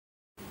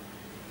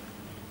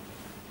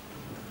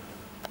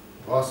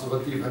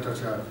Bhaswati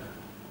Bhattacharya.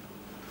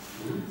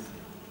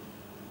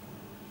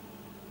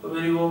 A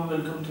very warm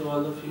welcome to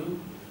all of you.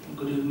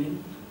 Good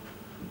evening.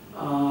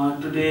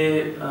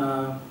 Today,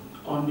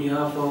 on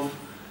behalf of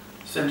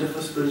Center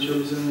for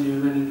Spiritualism and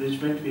Human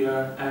Enrichment, we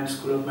are at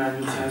School of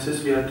Management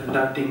Sciences. We are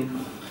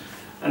conducting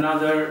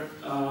another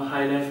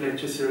High Life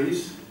lecture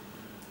series.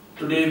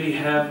 Today we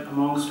have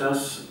amongst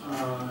us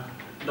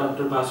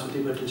Dr.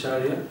 Bhaswati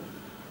Bhattacharya,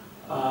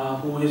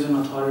 who is an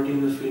authority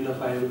in the field of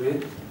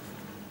Ayurveda,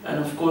 and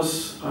of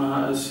course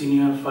a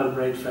senior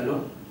Fulbright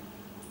Fellow.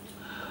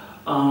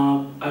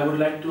 I would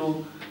like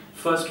to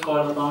first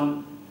call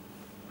upon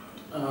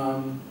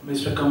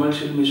Mr.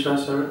 Kamalshil Mishra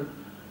sir,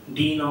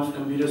 Dean of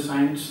Computer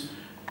Science,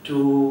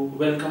 to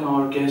welcome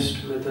our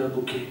guest with a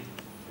bouquet.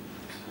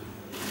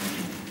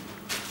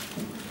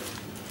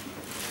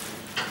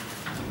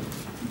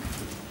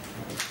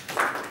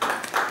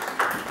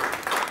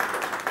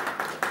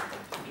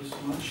 Thank you so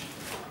much.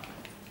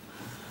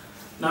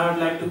 Now I'd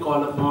like to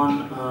call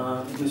upon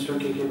Mr.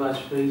 K.K.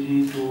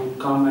 Bajpayee to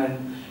come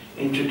and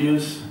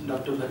introduce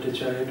Dr.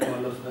 Bhattacharya to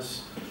all of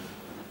us.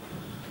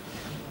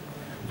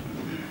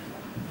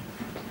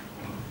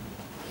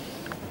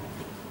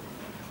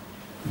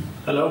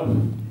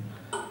 Hello.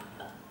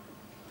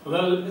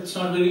 Well, it's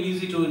not very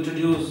easy to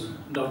introduce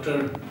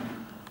Dr.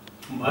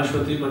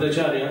 Bhaswati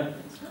Bhattacharya,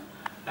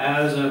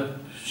 as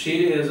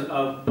she is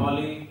a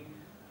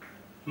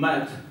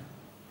polymath.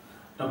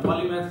 Now,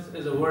 polymath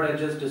is a word I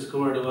just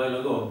discovered a while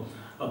ago.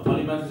 A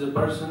polymath is a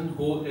person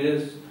who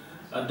is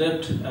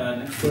adept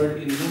and expert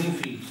in many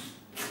fields.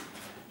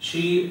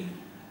 She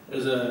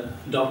is a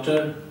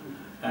doctor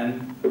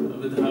and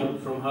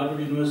from Harvard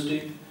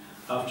University.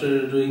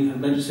 After doing her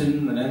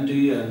medicine and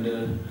MD,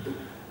 and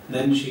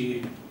then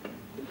she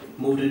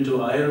moved into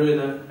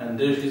Ayurveda, and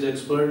there she's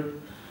expert.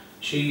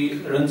 She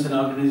runs an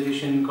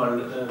organization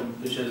called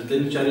which is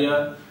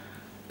Dincharya.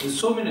 There's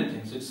so many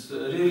things. It's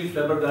really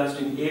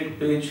flabbergasting.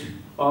 8-page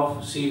of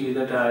CV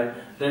that I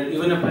read.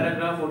 Even a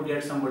paragraph would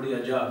get somebody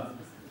a job,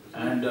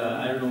 and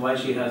I don't know why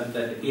she has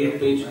that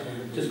 8-page.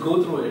 Just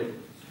go through it.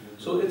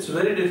 So it's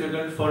very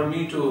difficult for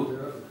me to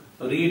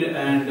read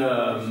and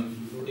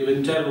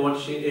even tell what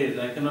she is.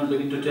 I cannot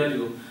begin to tell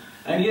you.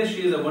 And yes,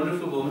 she is a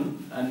wonderful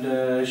woman,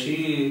 and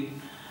she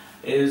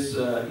is,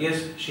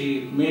 yes,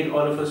 she made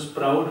all of us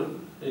proud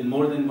in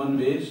more than one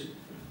ways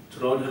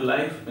throughout her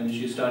life. When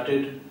she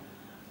started,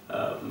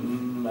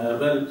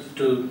 well,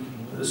 to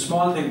a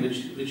small thing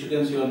which you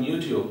can see on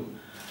YouTube.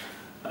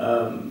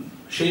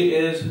 She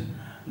is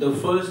the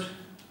first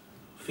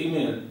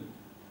female,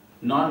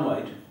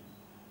 non-white,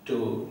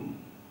 to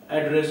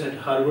address at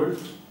Harvard,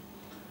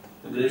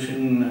 the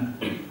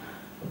graduation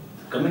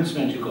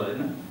commencement, you call it,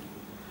 no?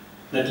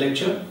 That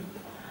lecture.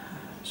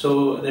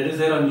 So that is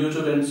there on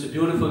YouTube, and it's a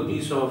beautiful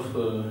piece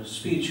of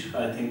speech.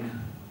 I think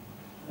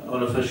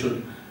all of us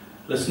should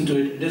listen to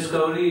it.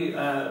 Discovery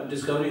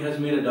has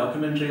made a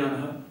documentary on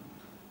her.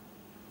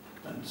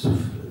 And so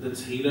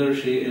that's healer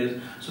she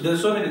is. So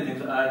there's so many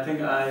things. I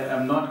think I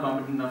am not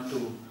competent enough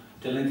to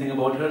tell anything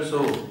about her.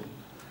 So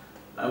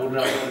I would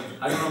rather,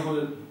 I don't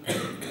know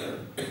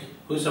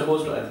who is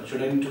supposed to.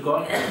 Should I need to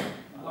call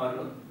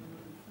or?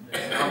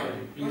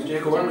 Please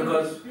take over,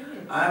 because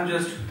I am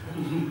just.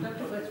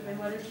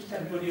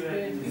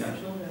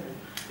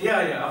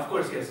 Yeah, of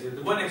course, yes.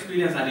 The one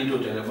experience I need to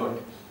tell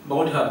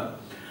about her.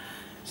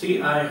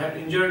 See, I had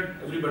injured,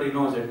 everybody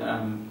knows it,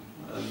 I'm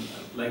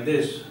like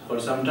this for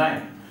some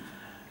time.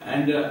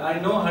 And I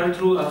know her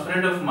through a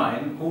friend of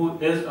mine who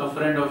is a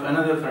friend of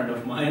another friend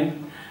of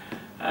mine.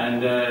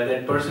 And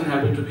that person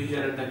happened to be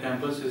here at the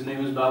campus. His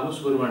name is Babu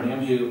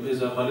Subramaniam. He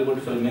is a Hollywood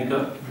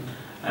filmmaker.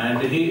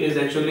 And he is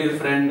actually a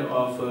friend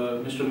of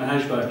Mr.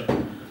 Mahesh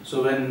Bhatt.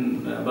 So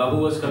when Babu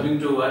was coming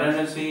to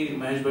Varanasi,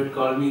 Mahesh Bhatt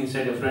called me. He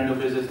said a friend of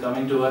his is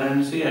coming to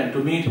Varanasi and to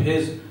meet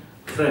his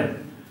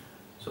friend.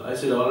 So I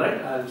said, all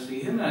right, I'll see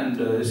him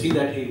and see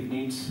that he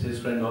meets his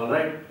friend all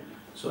right.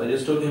 So I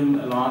just took him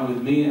along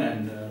with me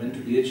and went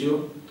to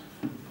BHU.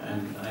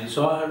 And I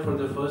saw her for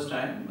the first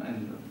time,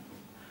 and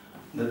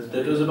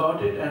that was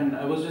about it. And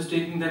I was just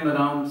taking them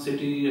around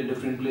city and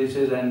different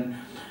places, and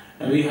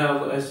we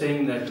have a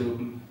saying that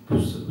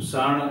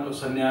Sarna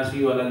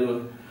Sannyasi wala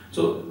jo.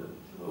 So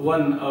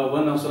one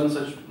of some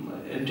such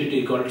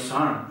entity called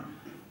Sarn,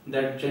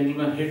 that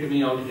gentleman hit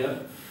me out here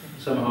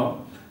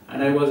somehow,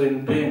 and I was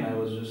in pain. I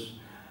was just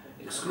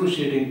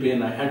excruciating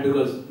pain I had,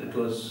 because it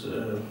was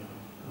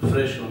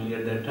fresh only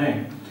at that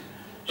time.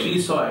 She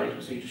saw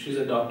it. See, she's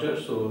a doctor,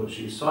 so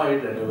she saw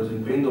it that I was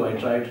in pain, though I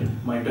tried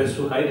my best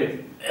to hide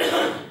it.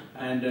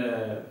 And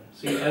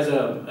see, as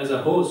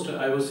a host,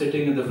 I was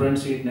sitting in the front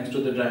seat next to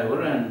the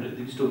driver, and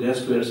these two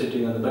guests were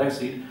sitting on the back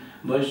seat.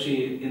 But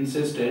she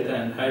insisted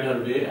and had her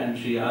way, and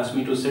she asked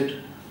me to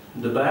sit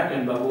in the back,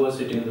 and Babu was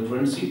sitting in the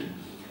front seat.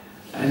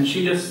 And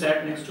she just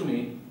sat next to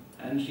me,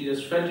 and she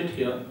just felt it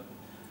here.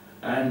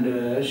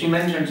 And she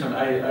mentioned some,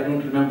 I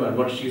don't remember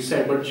what she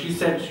said, but she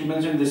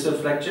mentioned this is a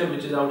fracture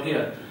which is out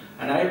here.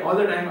 And all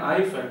the time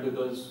I felt,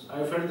 because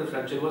I felt the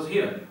fracture was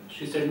here.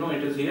 She said, no,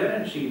 it is here,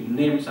 and she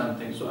named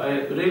something. So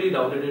I really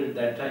doubted it at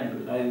that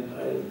time. I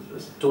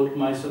just told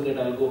myself that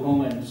I'll go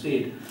home and see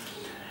it.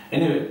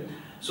 Anyway,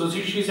 so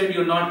she said,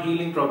 you're not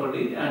healing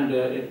properly, and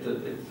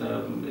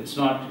it's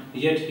not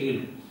yet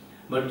healed.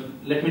 But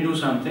let me do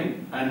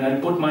something, and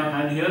I'll put my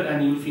hand here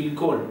and you'll feel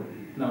cold.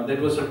 Now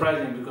that was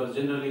surprising, because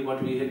generally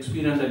what we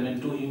experience, I mean,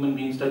 two human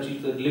beings touch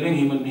each other, living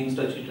human beings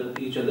touch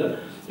each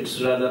other,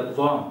 it's rather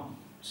warm.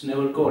 It's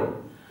never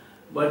cold.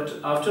 But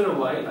after a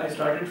while, I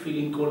started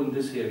feeling cold in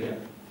this area,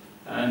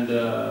 and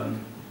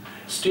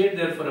stayed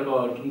there for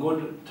about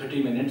good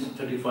 30 minutes,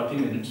 30-40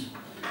 minutes,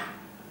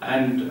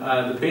 and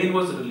the pain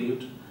was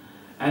relieved.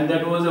 And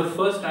that was the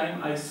first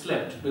time I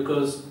slept,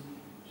 because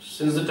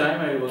since the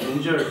time I was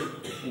injured,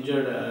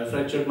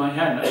 fractured my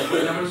hand, I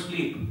could never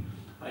sleep.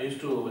 I used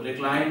to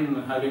recline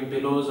having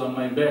pillows on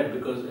my bed,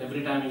 because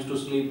every time I used to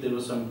sleep there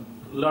was a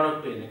lot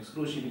of pain,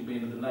 excruciating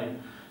pain in the night.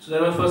 So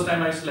that was the first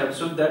time I slept.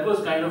 So that was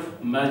kind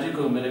of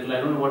magical miracle.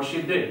 I don't know what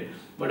she did.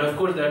 But of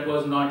course that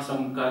was not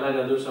some Kala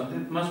Jadoo or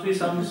something. It must be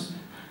some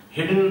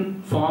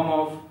hidden form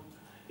of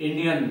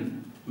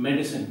Indian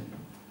medicine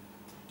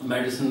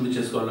which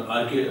is called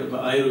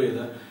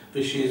Ayurveda,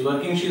 which she is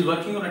working. She is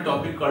working on a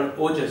topic called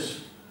Ojas.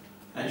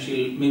 And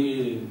she'll,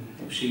 maybe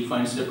if she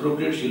finds it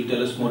appropriate, she'll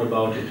tell us more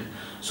about it.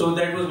 So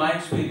that was my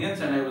experience,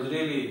 and I was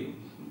really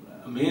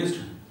amazed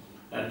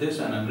at this,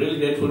 and I'm really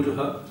grateful to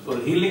her for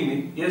healing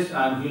me. Yes,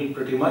 I'm healed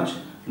pretty much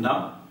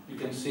now. You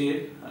can see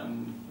it.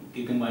 I'm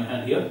keeping my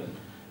hand here.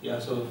 Yeah,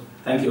 so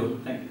thank you.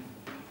 Thank you.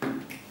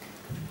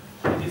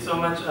 Thank you so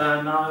much.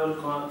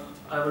 Now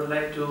I would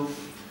like to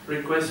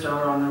request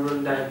our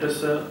Honorable Director,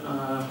 Sir,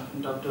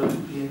 Dr.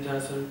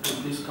 Dincharya, sir, to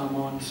please come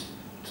on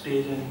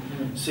stage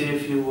and say a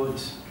few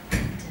words.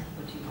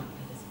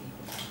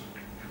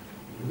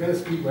 You can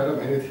speak, madam,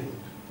 anything.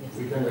 Yes.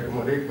 We can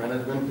accommodate.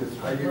 Management is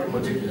highly accommodating.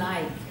 What would you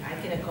like?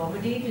 I can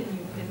accommodate, and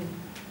you can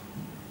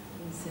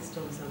insist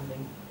on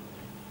something.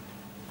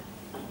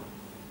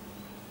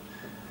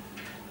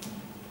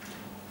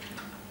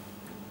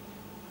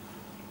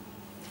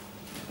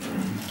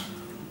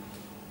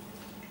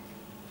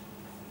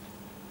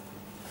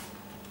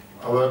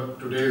 Our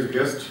today's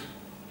guest,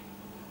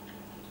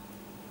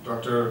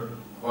 Dr.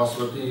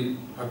 Bhaswati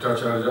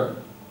Bhattacharya,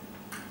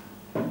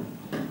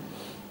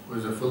 who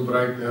is a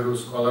Fulbright Nehru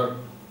Scholar,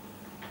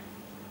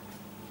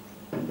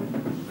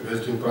 a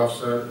visiting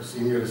professor,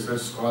 senior research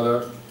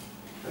scholar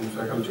in the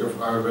Faculty of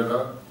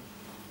Ayurveda,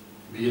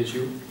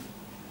 BHU,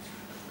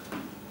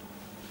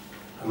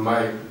 and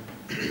my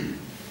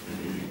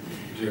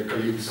dear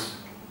colleagues.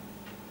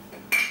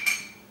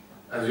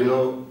 As you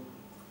know,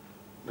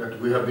 that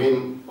we have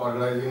been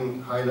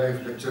organizing High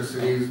Life lecture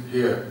series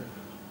here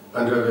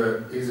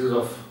under the aegis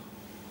of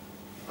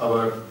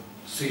our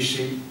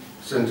CSHI,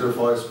 Center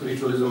for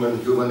Spiritualism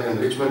and Human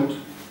Enrichment,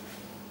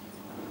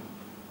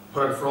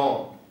 where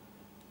from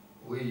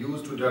we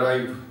used to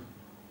derive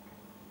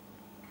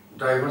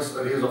diverse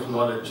arrays of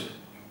knowledge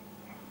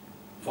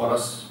for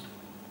us,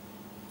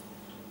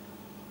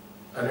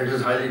 and it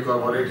is highly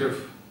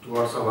collaborative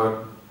towards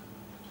our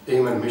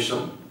aim and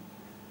mission.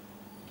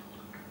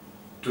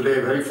 Today,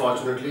 very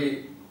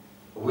fortunately,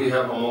 we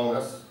have among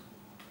us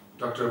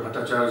Dr.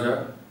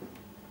 Bhattacharya.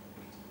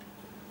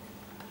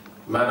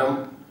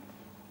 Madam,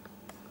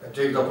 I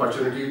take the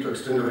opportunity to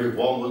extend a very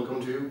warm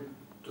welcome to you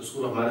to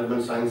School of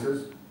Management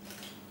Sciences.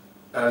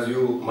 As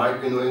you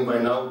might be knowing by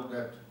now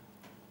that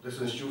this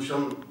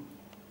institution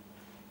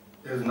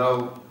is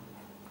now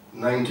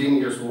 19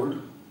 years old,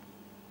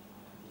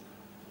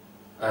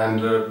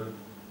 and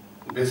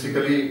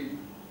basically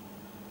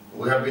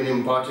we have been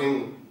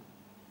imparting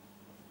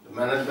the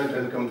management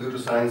and computer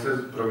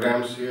sciences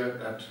programs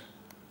here at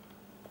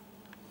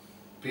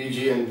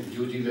PG and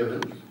UG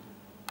level.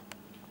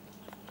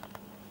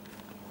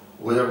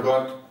 We have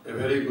got a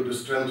very good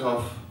strength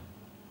of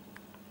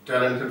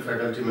talented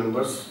faculty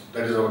members.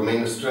 That is our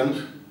main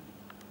strength.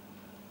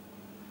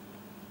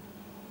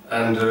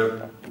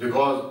 And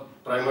because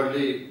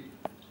primarily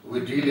we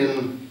deal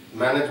in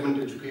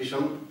management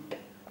education,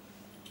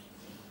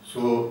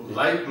 so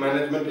like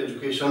management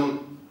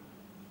education,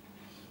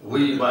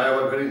 we by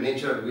our very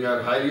nature, we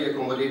are highly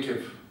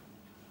accommodative,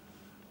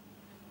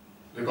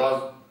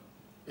 because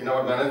in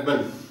our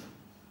management,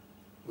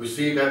 we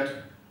see that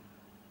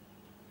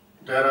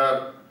there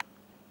are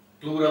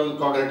plural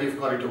cognitive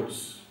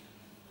corridors,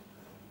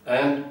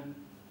 and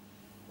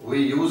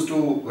we used to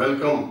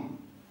welcome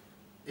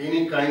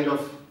any kind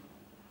of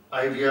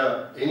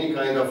idea, any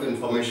kind of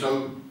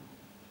information,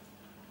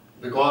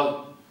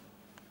 because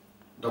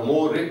the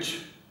more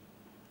rich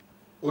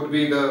would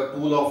be the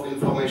pool of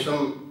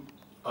information,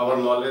 our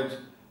knowledge,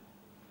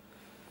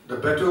 the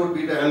better would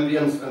be the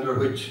ambience under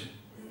which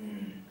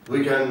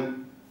we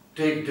can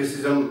take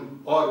decision,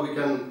 or we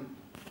can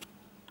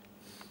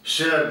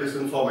share this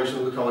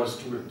information with our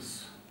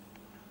students.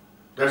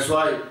 That's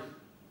why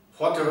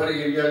whatever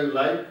area you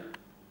like,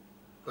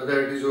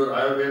 whether it is your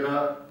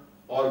Ayurveda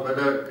or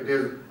whether it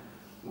is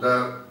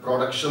the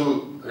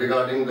production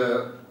regarding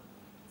the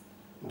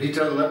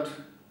betel nut,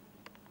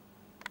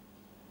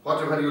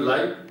 whatever you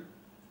like.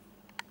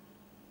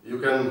 You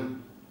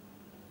can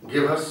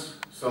give us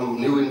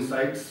some new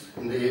insights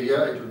in the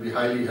area. It will be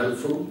highly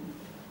helpful.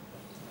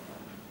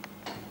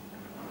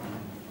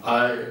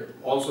 I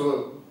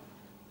also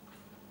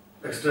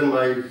extend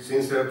my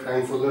sincere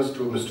thankfulness to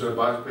Mr.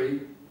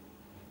 Bajpayee,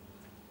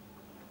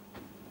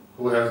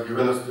 who has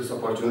given us this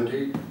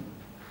opportunity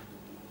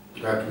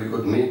that we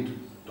could meet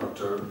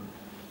Dr.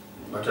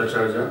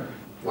 Bhattacharya.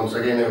 Once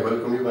again, I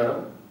welcome you,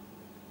 madam,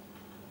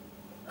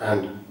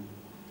 and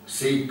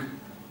seek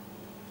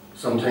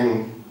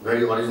something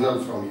very original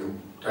from you.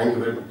 Thank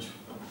you very much.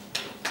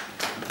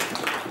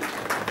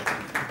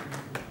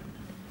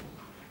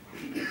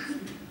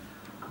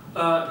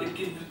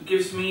 It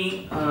gives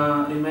me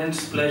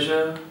immense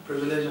pleasure,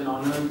 privilege and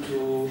honor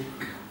to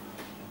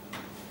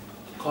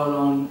call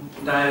on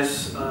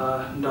dais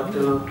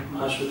Dr.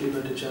 Bhaswati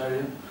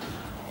Bhattacharya.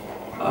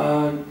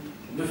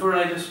 Before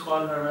I just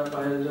call her up,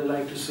 I'd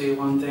like to say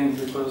one thing,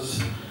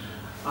 because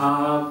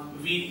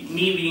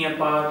me being a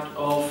part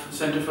of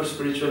Center for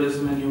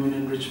Spiritualism and Human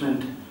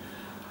Enrichment,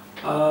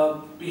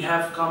 we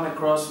have come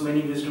across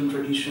many wisdom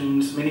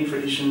traditions, many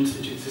traditions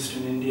which exist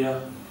in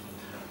India.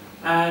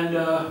 And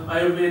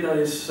Ayurveda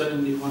is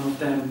certainly one of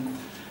them.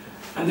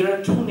 And there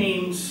are two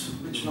names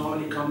which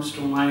normally comes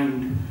to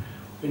mind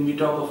when we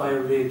talk of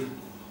Ayurveda.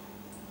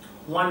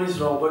 One is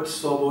Robert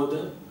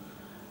Swoboda,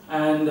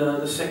 and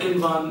the second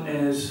one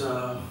is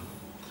Dr.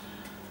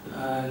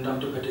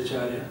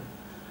 Bhattacharya.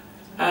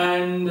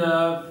 And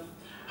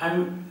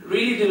I'm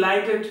really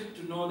delighted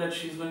to know that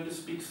she's going to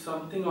speak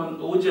something on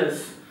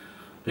Ojas,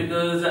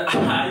 because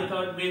I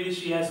thought maybe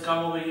she has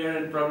come over here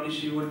and probably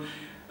she would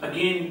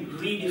again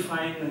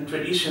redefine a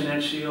tradition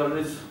that she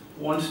always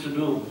wants to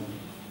do.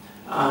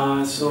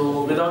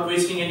 So without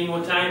wasting any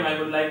more time, I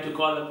would like to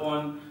call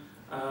upon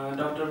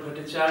Dr.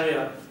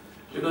 Bhattacharya,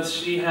 because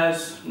she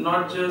has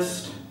not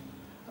just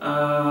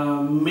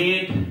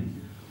made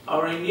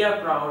our India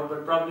proud,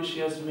 but probably she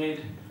has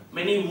made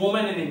many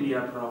women in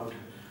India proud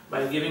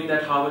by giving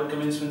that Harvard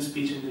commencement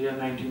speech in the year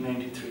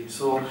 1993.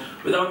 So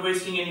without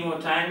wasting any more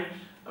time,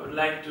 I would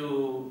like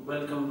to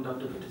welcome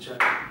Dr. Bhattacharya.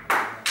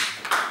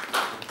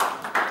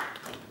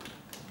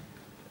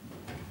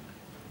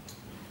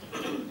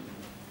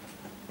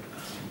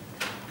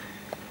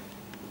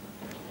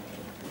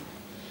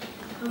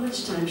 How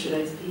much time should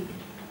I speak?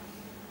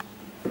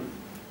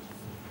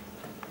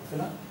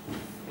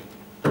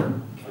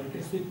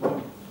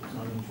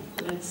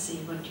 Let's see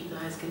what you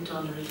guys can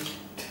tolerate.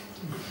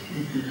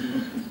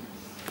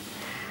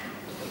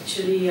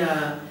 Actually,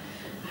 I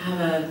have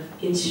an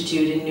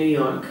institute in New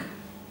York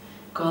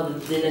called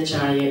the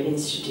Dincharya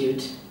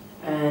Institute,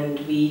 and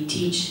we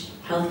teach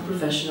health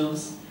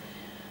professionals,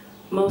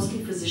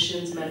 mostly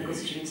physicians, medical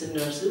students and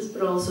nurses,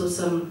 but also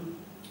some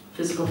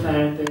physical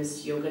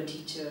therapists, yoga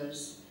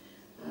teachers,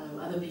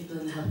 other people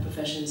in the health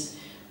professions.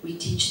 We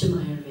teach them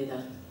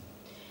Ayurveda.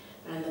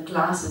 And the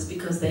classes,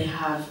 because they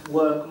have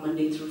work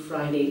Monday through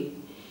Friday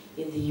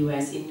in the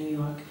US, in New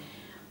York,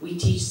 we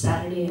teach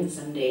Saturday and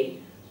Sunday,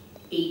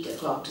 8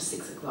 o'clock to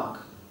 6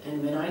 o'clock.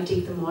 And when I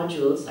take the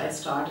modules, I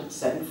start at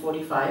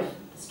 7:45.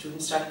 The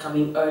students start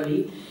coming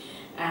early.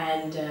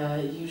 And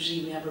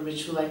usually we have a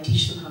ritual. I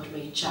teach them how to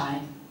make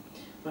chai,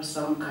 or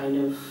some kind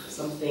of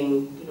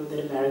something, you know,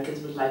 that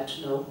Americans would like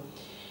to know.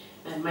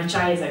 And my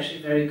chai is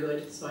actually very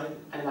good, so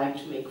I like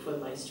to make for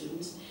my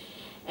students.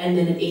 And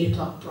then at 8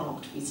 o'clock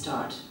prompt, we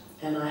start.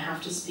 And I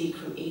have to speak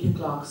from 8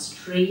 o'clock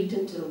straight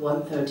until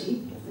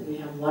 1:30. Then we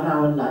have 1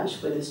 hour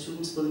lunch where the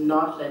students will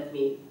not let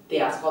me, they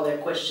ask all their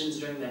questions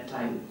during that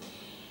time.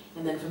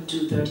 And then from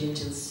 2:30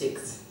 until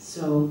 6.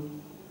 So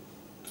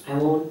I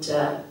won't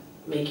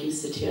make you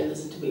sit here and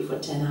listen to me for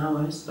 10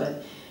 hours,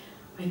 but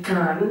I can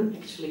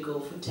actually go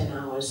for 10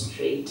 hours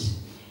straight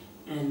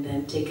and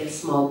then take a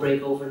small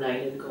break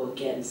overnight and go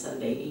again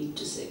Sunday 8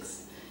 to 6.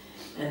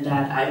 And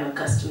that I'm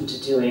accustomed to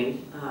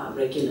doing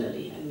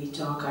regularly. And we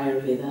talk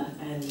Ayurveda,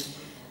 and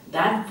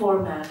that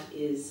format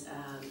is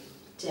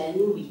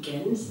 10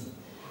 weekends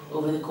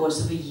over the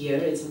course of a year.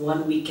 It's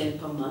 1 weekend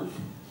per month,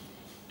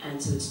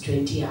 and so it's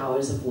 20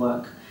 hours of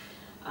work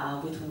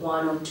with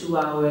 1 or 2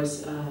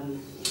 hours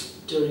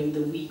during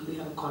the week. We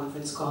have a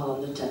conference call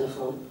on the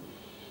telephone,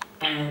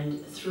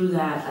 and through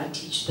that I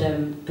teach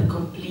them the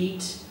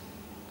complete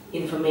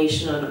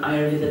information on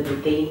Ayurveda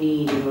that they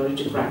need in order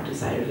to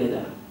practice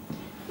Ayurveda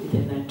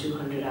within that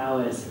 200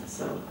 hours or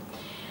so.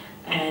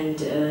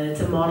 And it's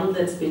a model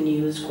that's been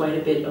used quite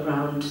a bit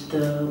around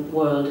the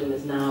world and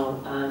is now,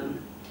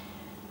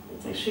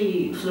 it's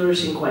actually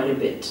flourishing quite a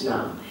bit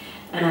now.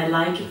 And I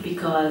like it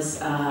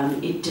because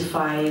it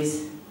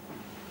defies,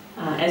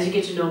 as you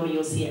get to know me,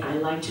 you'll see I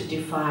like to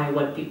defy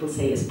what people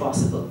say is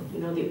possible. You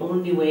know, the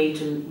only way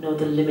to know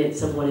the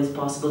limits of what is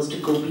possible is to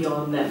go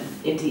beyond them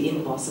into the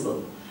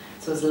impossible.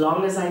 So as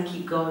long as I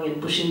keep going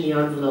and pushing the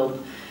envelope,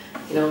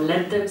 you know,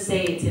 let them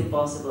say it's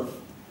impossible,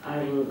 I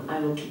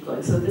will keep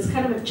going. So this is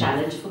kind of a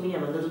challenge for me.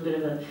 I'm a little bit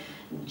of a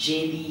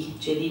JD.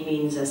 JD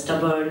means a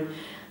stubborn.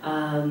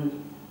 I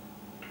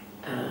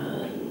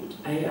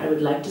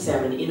would like to say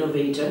I'm an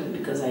innovator,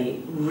 because I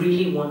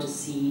really want to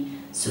see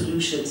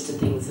solutions to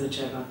things which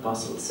are not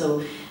possible.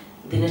 So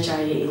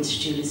Dincharya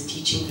Institute is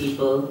teaching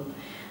people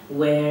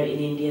where in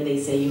India they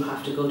say you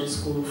have to go to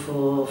school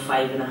for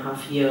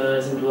 5.5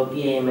 years and do a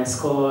BAMS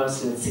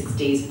course, and it's 6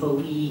 days per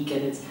week,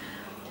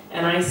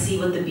 and I see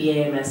what the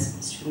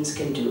BAMS students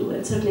can do,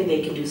 and certainly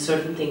they can do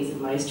certain things that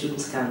my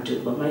students can't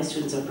do, but my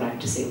students are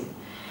practicing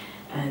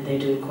and they're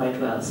doing quite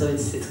well. So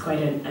it's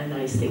quite a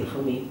nice thing for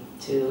me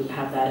to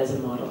have that as a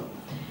model.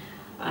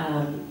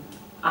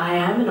 I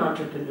am an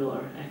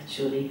entrepreneur,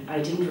 actually. I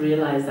didn't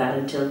realize that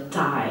until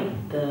TIE,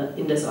 the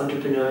Indus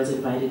entrepreneurs,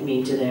 invited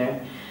me to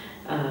their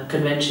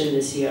convention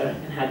this year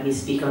and had me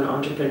speak on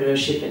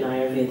entrepreneurship in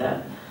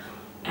Ayurveda.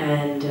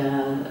 And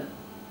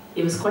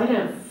it was quite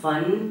a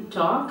fun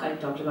talk. I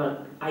talked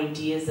about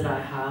ideas that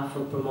I have for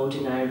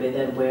promoting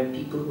Ayurveda and where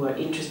people who are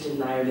interested in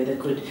Ayurveda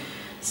could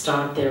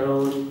start their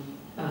own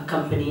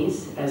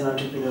companies as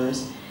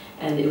entrepreneurs.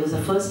 And it was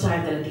the first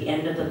time that at the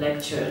end of the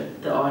lecture,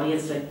 the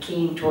audience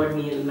came toward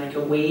me in like a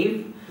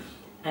wave.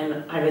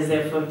 And I was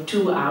there for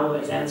 2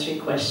 hours answering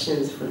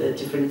questions for the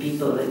different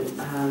people.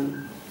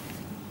 And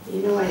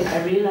you know,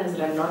 I realized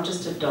that I'm not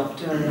just a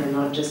doctor, and I'm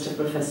not just a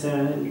professor,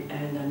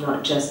 and I'm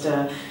not just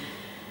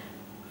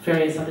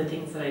various other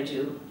things that I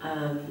do.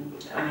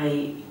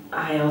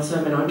 I also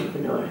am an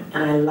entrepreneur,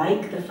 and I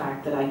like the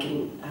fact that I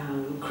can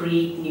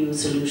create new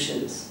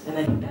solutions, and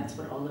I think that's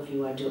what all of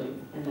you are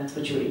doing, and that's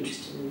what you're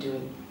interested in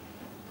doing.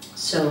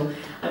 So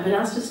I've been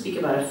asked to speak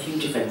about a few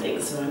different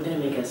things, so I'm going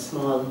to make a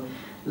small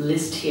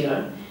list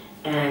here,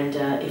 and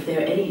if there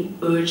are any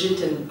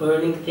urgent and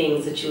burning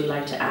things that you would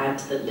like to add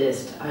to the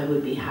list, I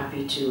would be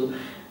happy to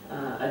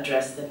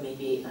address them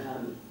maybe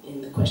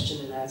in the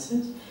question and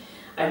answers.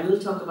 I will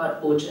talk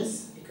about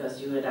Ojas,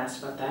 because you had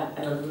asked about that,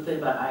 and a little bit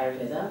about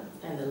Ayurveda,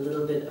 and a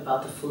little bit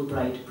about the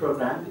Fulbright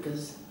program,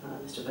 because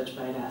Mr.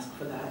 Bhattacharya asked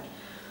for that.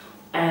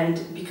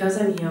 And because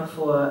I'm here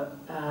for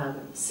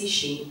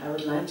Sishi, I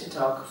would like to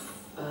talk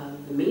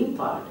the main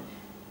part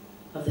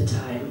of the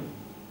time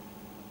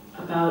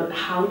about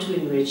how to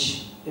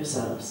enrich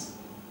yourselves,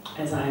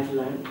 as I've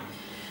learned.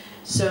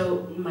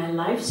 So my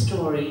life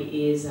story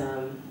is,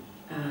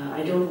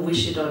 I don't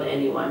wish it on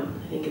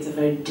anyone. I think it's a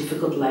very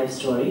difficult life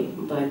story,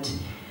 but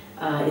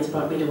it's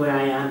brought me to where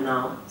I am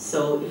now.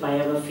 So if I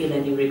ever feel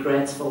any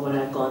regrets for what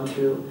I've gone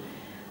through,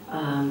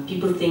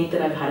 people think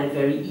that I've had it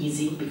very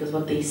easy because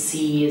what they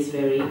see is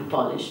very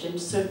polished. And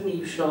certainly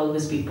you should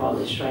always be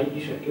polished, right?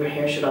 Your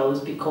hair should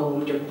always be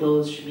combed, your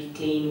clothes should be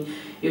clean,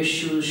 your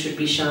shoes should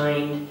be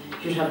shined,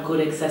 you should have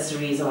good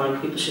accessories on,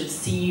 people should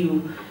see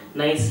you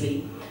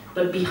nicely.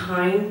 But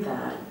behind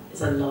that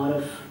is a lot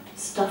of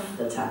stuff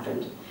that's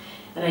happened.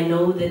 And I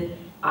know that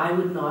I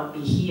would not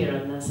be here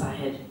unless I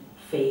had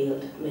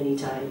failed many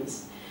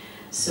times.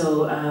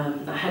 So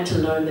I had to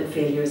learn that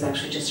failure is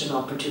actually just an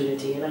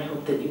opportunity, and I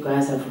hope that you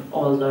guys have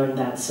all learned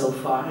that so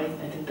far. I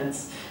think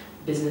that's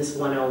business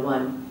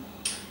 101.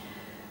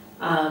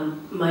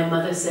 My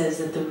mother says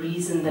that the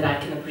reason that I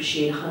can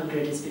appreciate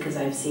 100 is because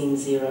I've seen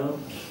 0.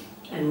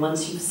 And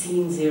once you've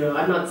seen 0,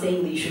 I'm not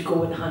saying that you should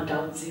go and hunt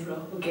out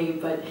 0, okay?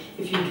 But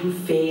if you do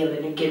fail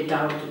and you get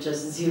down to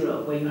just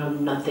 0, where you have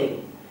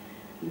nothing,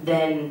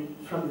 then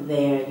from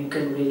there you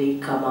can really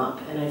come up.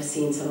 And I've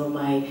seen some of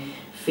my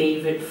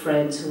favorite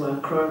friends who are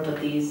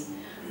croropatis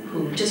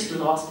who just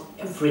lost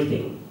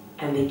everything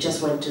and they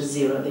just went to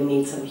 0. They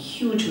made some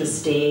huge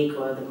mistake,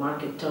 or the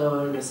market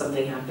turned, or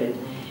something happened,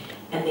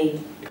 and they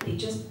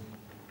just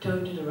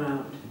turned it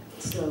around.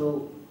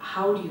 So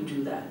how do you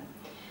do that?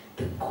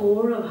 The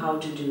core of how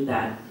to do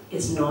that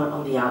is not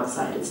on the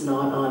outside. It's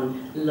not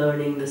on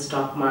learning the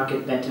stock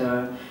market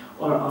better,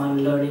 or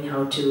on learning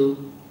how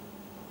to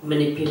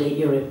manipulate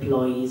your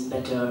employees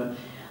better.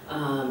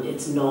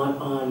 It's not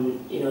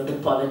on the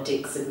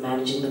politics and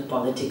managing the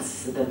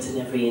politics that's in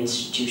every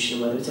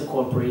institution, whether it's a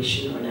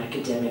corporation or an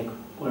academic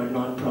or a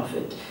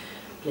non-profit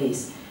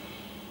place.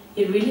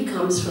 It really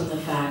comes from the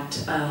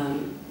fact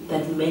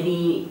that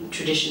many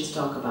traditions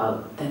talk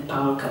about that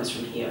power comes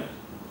from here.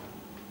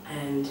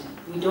 And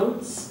we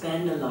don't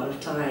spend a lot of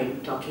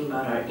time talking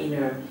about our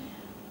inner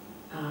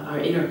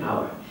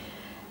power.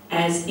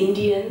 As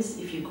Indians,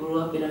 if you grew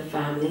up in a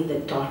family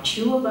that taught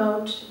you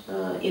about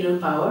inner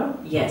power,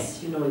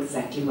 yes, you know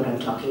exactly what I'm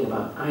talking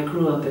about. I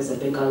grew up as a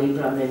Bengali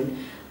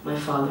Brahmin. My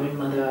father and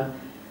mother,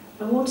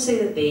 I won't say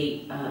that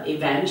they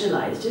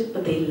evangelized it,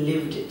 but they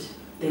lived it.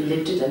 They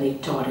lived it and they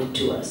taught it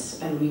to us.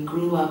 And we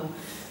grew up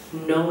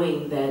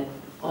knowing that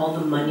all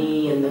the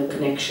money and the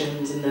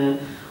connections and the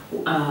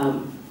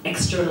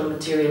external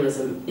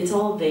materialism, it's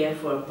all there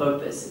for a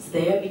purpose. It's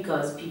there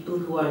because people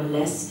who are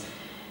less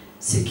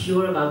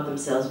secure about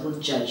themselves will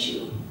judge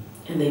you.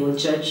 And they will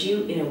judge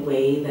you in a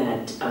way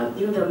that,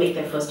 they'll make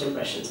their first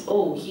impressions.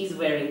 Oh, he's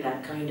wearing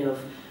that kind of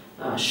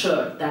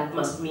shirt, that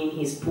must mean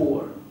he's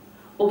poor.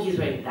 Oh, he's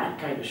wearing that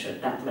kind of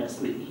shirt, that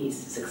must mean he's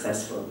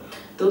successful.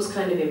 Those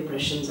kind of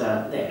impressions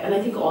are there. And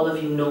I think all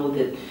of you know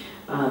that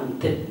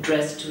the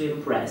dress to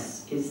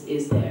impress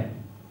is there.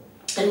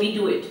 And we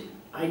do it.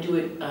 I do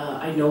it,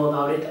 I know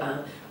about it.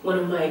 One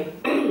of my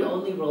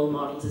only role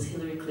models is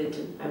Hillary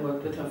Clinton. I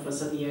worked with her for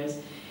some years.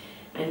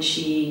 and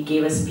she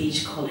gave a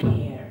speech called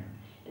Hair.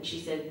 And she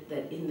said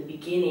that in the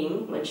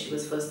beginning, when she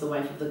was first the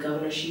wife of the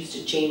governor, she used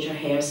to change her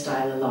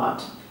hairstyle a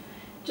lot.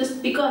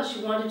 Just because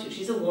she wanted to.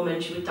 She's a woman,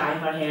 she would tie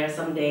her hair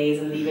some days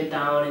and leave it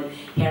down, and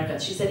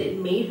haircuts. She said it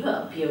made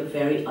her appear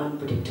very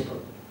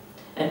unpredictable.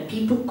 And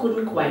people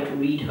couldn't quite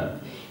read her.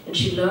 And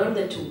she learned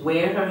that to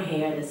wear her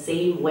hair the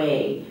same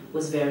way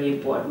was very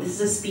important. This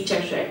is a speech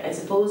actually, I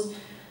suppose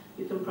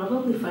you can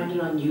probably find it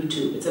on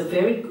YouTube. It's a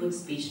very good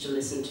speech to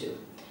listen to.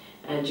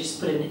 And just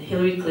put in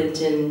Hillary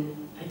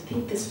Clinton, I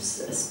think this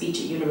was a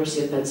speech at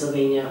University of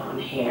Pennsylvania on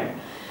hair.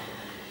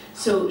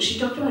 So she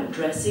talked about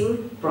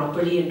dressing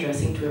properly and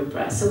dressing to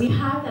impress. So we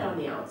have that on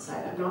the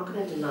outside. I'm not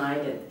going to deny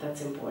that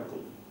that's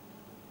important.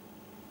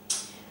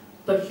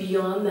 But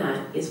beyond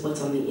that is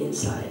what's on the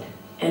inside.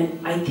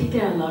 And I think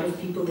there are a lot of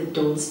people that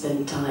don't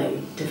spend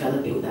time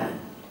developing that.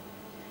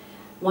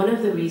 One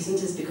of the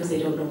reasons is because they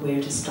don't know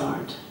where to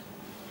start.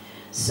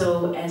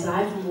 So as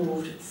I've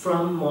moved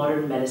from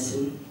modern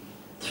medicine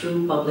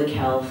through public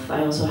health,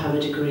 I also have a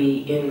degree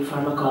in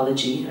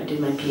pharmacology. I did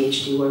my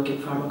PhD work in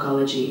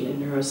pharmacology and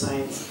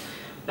neuroscience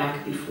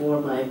back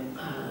before my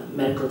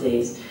medical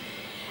days.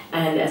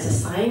 And as a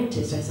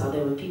scientist, I saw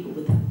there were people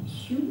with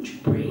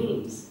huge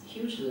brains,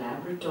 huge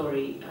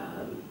laboratory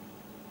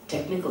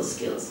technical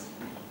skills,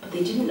 but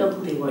they didn't know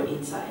who they were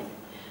inside.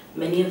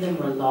 Many of them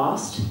were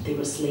lost, they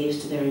were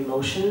slaves to their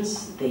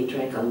emotions, they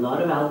drank a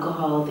lot of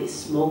alcohol, they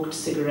smoked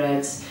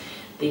cigarettes,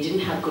 they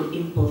didn't have good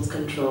impulse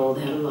control,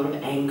 they had a lot of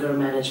anger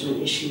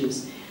management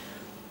issues,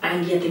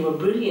 and yet they were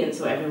brilliant,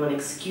 so everyone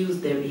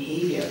excused their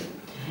behavior.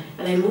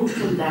 And I moved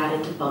from that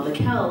into public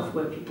health,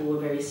 where people were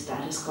very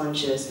status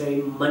conscious,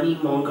 very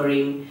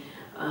money-mongering,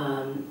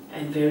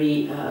 and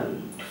very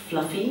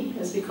fluffy,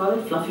 as we call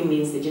it. Fluffy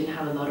means they didn't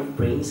have a lot of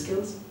brain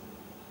skills.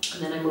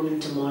 And then I moved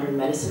into modern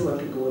medicine, where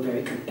people were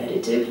very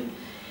competitive.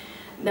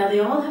 Now, they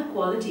all have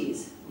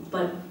qualities,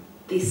 but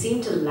they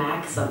seem to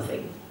lack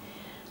something.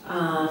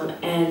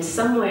 And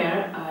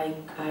somewhere,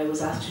 I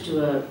was asked to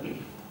do a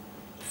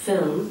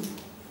film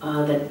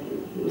that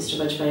Mr.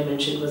 Bajpai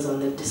mentioned was on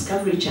the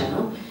Discovery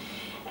Channel.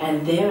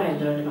 And there I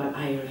learned about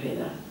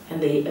Ayurveda. And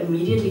they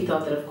immediately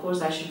thought that, of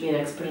course, I should be an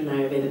expert in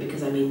Ayurveda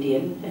because I'm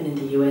Indian and in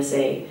the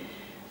USA.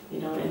 You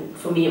know, and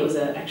for me it was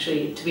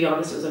actually, to be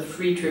honest, it was a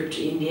free trip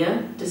to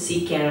India to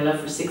see Kerala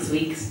for 6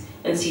 weeks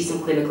and see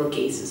some clinical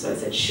cases. So I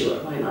said,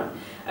 sure, why not?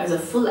 I was a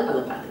full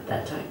allopath at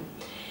that time.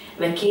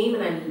 And I came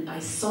and I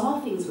saw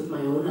things with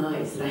my own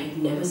eyes that I had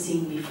never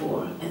seen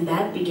before. And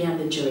that began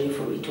the journey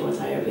for me towards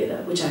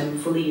Ayurveda, which I'm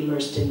fully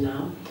immersed in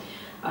now.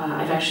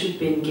 I've actually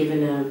been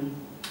given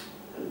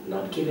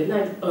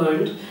I've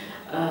earned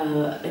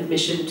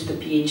admission to the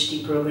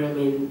PhD program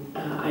in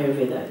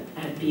Ayurveda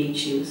at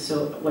BHU.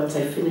 So once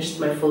I finish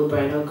my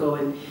Fulbright, I'll go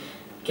and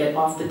get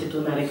off the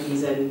diplomatic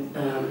visa and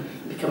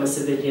become a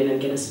civilian and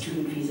get a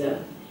student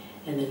visa,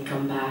 and then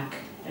come back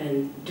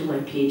and do my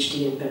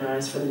PhD in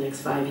Benares for the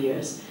next 5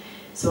 years.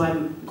 So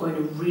I'm going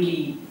to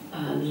really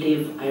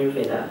live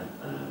Ayurveda,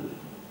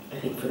 I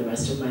think, for the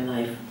rest of my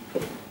life.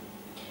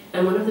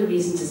 And one of the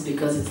reasons is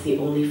because it's the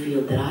only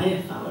field that I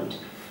have found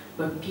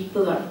where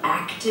people are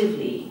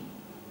actively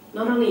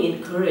not only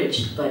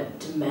encouraged but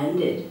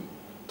demanded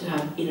to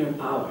have inner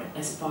power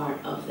as part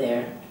of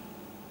their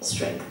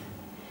strength.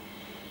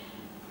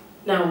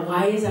 Now,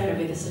 why is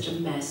Ayurveda such a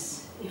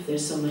mess if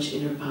there's so much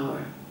inner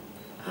power?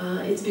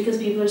 It's because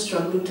people are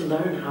struggling to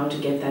learn how to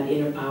get that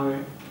inner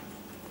power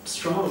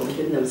strong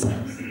within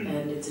themselves,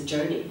 and it's a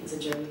journey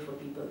for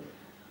people.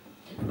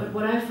 But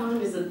what I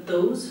found is that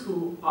those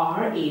who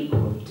are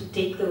able to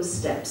take those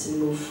steps and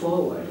move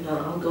forward, and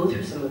I'll go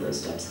through some of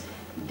those steps,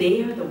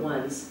 they are the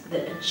ones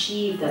that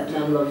achieve that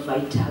level of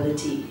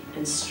vitality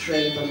and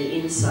strength on the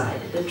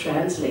inside that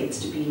translates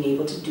to being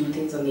able to do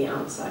things on the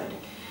outside.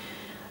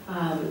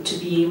 To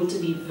be able to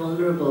be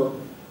vulnerable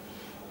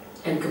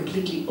and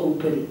completely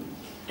open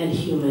and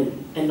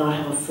human and not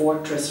have a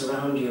fortress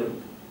around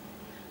you,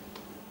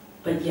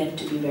 but yet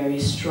to be very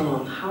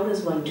strong. How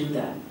does one do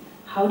that?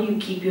 How do you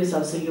keep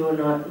yourself so you're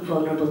not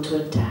vulnerable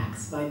to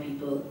attacks by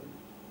people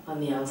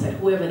on the outside,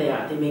 whoever they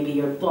are? They may be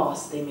your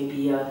boss, they may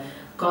be a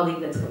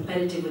colleague that's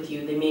competitive with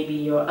you, they may be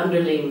your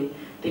underling,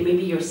 they may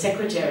be your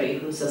secretary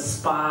who's a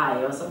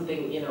spy or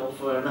something, you know,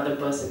 for another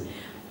person,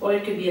 or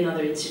it could be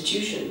another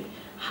institution.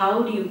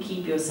 How do you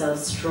keep yourself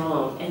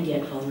strong and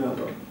yet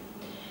vulnerable?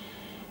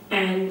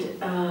 And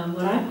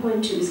what I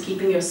point to is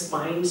keeping your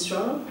spine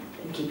strong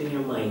and keeping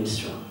your mind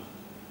strong.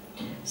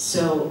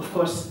 So, of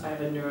course, I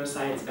have a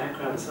neuroscience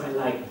background, so I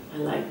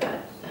like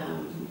that,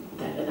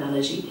 that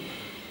analogy.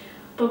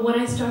 But what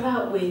I start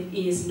out with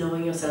is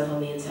knowing yourself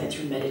on the inside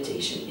through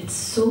meditation. It's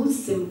so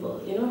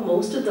simple. You know,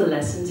 most of the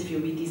lessons, if you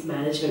read these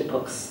management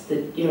books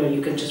that, you know,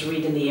 you can just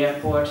read in the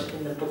airport,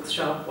 in the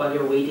bookshop while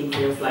you're waiting for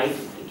your flight,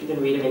 you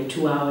can read them in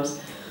 2 hours.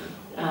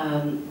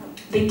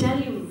 They tell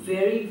you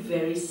very,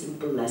 very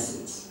simple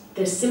lessons.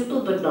 They're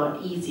simple but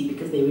not easy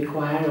because they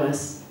require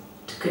us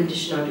to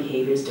condition our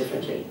behaviors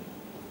differently.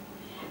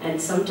 And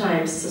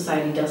sometimes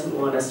society doesn't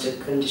want us to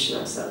condition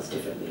ourselves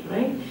differently,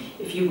 right?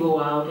 If you go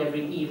out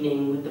every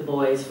evening with the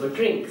boys for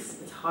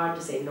drinks, it's hard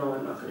to say, no,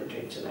 I'm not going to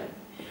drink tonight.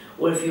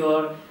 Or if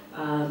you're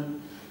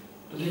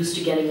used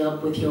to getting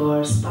up with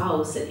your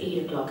spouse at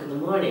 8 o'clock in the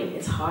morning,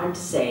 it's hard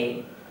to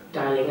say,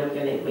 darling, I'm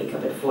going to wake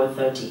up at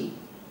 4:30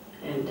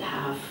 and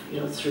have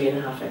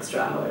 3.5 extra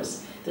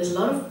hours. There's a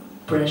lot of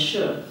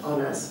pressure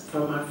on us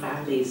from our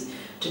families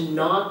to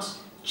not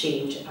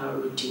change our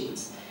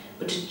routines.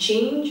 But to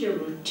change your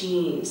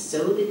routine so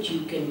that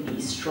you can be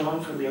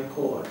strong from your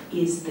core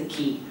is the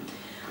key.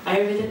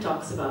 Ayurveda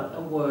talks about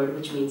a word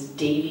which means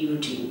daily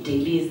routine.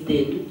 Daily is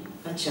din,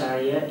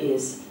 acharya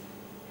is,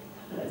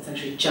 it's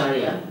actually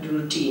charya,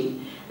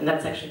 routine, and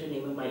that's actually the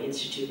name of my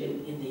institute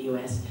in the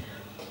US.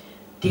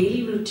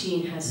 Daily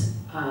routine has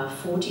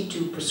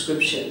 42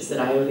 prescriptions that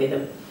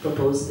Ayurveda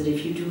proposes that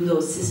if you do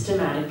those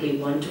systematically,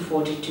 1 to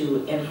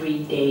 42 every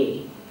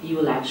day, you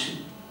will actually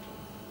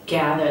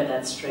gather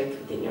that strength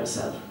within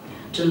yourself.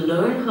 To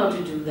learn how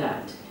to do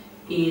that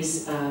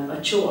is a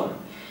chore.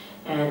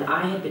 And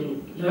I had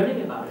been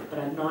learning about it, but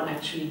I'm not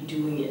actually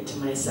doing it to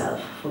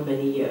myself for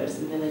many years.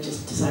 And then I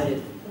just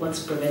decided,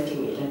 what's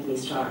preventing me? Let me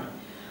start.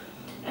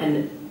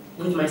 And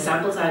with my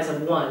sample size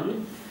of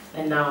 1,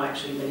 and now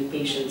actually many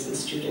patients and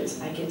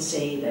students, I can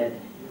say that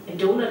I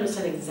don't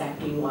understand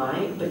exactly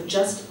why, but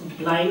just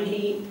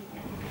blindly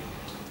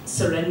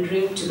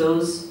surrendering to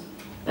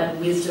that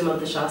wisdom of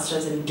the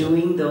Shastras and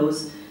doing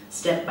those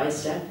step by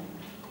step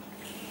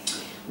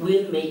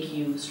will make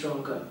you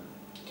stronger.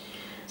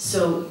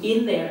 So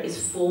in there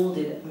is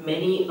folded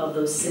many of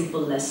those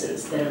simple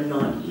lessons that are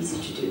not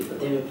easy to do, but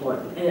they're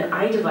important. And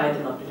I divide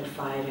them up into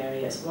 5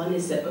 areas. One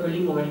is the early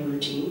morning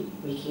routine,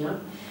 waking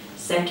up.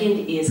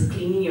 Second is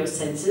cleaning your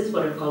senses,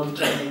 what are called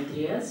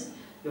Dwelt,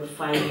 your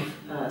 5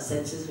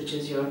 senses, which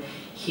is your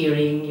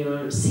hearing,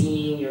 your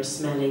seeing, your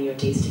smelling, your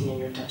tasting, and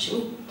your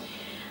touching.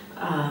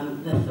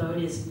 The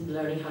third is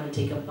learning how to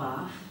take a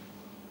bath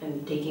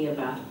and taking a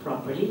bath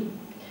properly.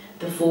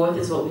 The 4th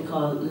is what we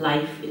call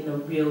life in the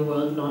real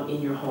world, not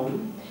in your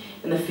home.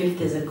 And the 5th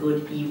is a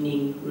good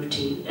evening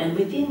routine. And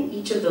within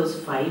each of those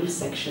 5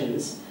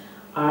 sections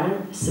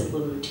are simple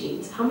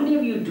routines. How many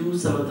of you do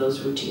some of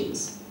those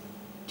routines?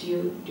 Do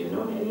you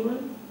know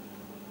anyone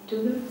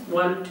do them?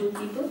 1, 2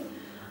 people?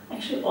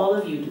 Actually, all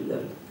of you do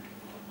them.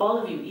 All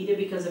of you, either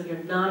because of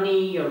your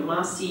nani, your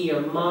masi,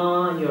 your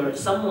ma, your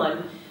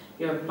someone,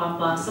 your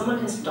papa, someone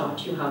has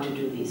taught you how to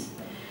do these.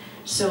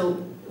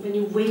 So when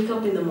you wake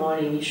up in the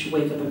morning, you should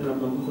wake up in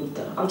Brahma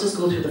Muhurta. I'll just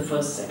go through the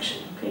first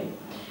section, okay?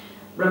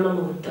 Brahma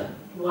Muhurta.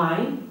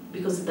 Why?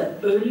 Because the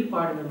early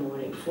part of the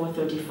morning,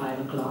 4:30, 5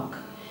 o'clock,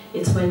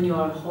 it's when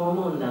your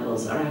hormone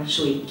levels are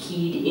actually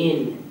keyed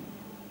in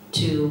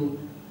to,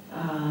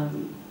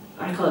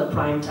 I call it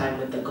prime time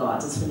with the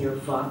gods. It's when your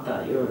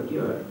vata,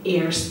 your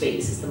air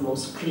space is the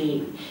most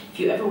clean. If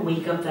you ever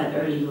wake up that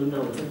early, you'll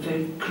know it's a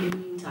very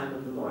clean time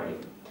of the morning.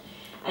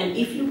 And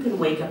if you can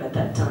wake up at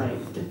that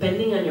time,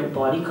 depending on your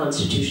body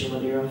constitution,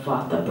 whether you're a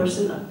vata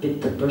person, a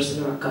pitta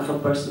person, or a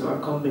kapha person, or a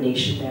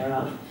combination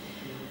thereof,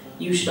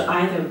 you should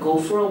either go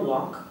for a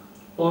walk,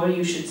 or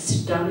you should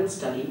sit down and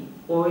study,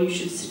 or you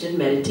should sit and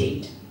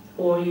meditate,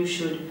 or you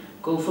should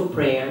go for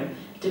prayer,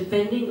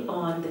 depending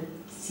on the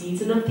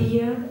season of the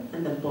year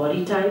and the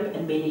body type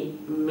and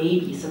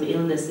maybe some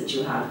illness that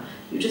you have.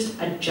 You just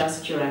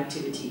adjust your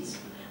activities.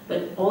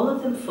 But all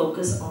of them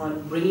focus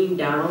on bringing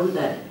down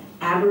that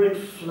aberrant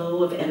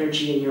flow of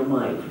energy in your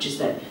mind, which is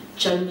that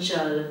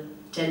chanchal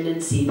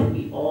tendency that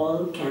we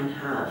all can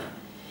have,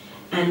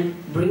 and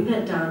bring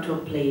that down to a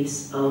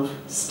place of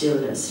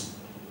stillness,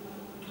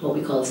 what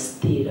we call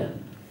sthira.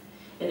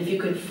 And if you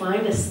could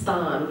find a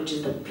sthan, which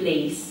is the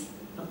place,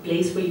 a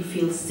place where you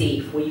feel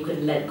safe, where you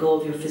can let go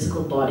of your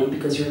physical body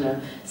because you're in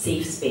a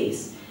safe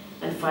space,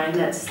 and find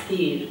that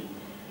sthir,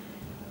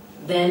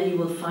 then you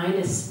will find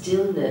a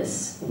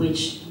stillness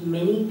which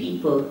many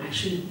people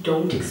actually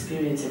don't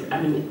experience.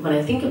 I mean, when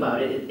I think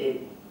about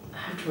it, I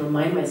have to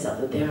remind myself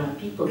that there are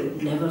people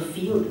that never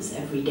feel this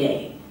every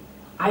day.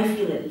 I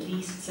feel at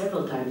least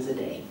several times a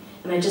day.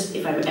 And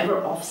if I'm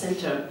ever off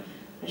center,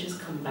 I just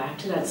come back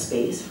to that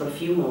space for a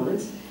few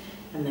moments,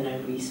 and then I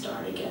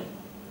restart again.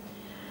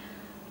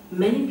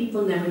 Many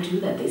people never do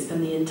that. They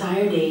spend the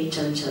entire day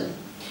chanchal.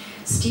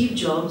 Steve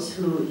Jobs,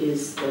 who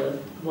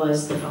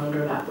was the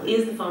founder of Apple,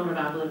 is the founder of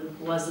Apple and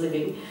was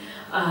living,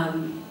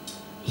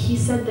 he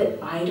said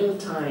that idle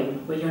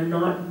time, where you're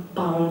not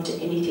bound to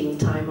anything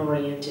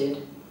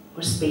time-oriented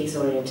or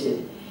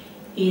space-oriented,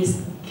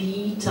 is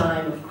the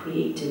time of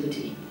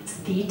creativity. It's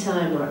the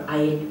time where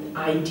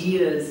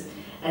ideas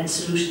and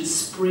solutions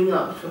spring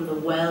up from the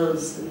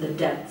wells and the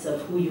depths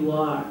of who you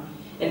are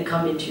and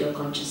come into your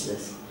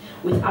consciousness.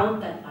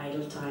 Without that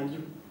idle time,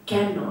 you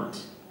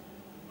cannot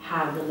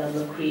have the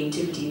level of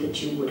creativity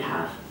that you would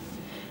have.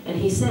 And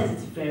he says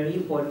it's very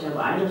important to have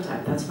idle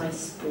time. That's why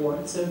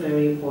sports are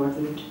very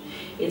important.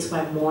 It's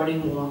why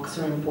morning walks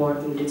are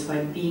important. It's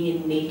why being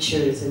in nature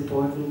is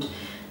important,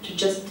 to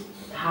just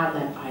have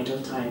that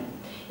idle time.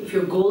 If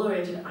you're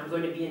goal-oriented, I'm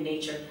going to be in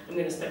nature, I'm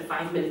going to spend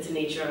 5 minutes in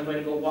nature, I'm going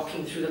to go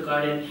walking through the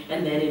garden,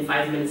 and then in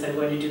 5 minutes I'm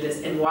going to do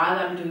this. And while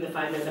I'm doing the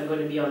 5 minutes, I'm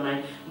going to be on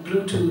my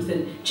Bluetooth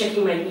and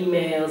checking my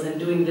emails and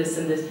doing this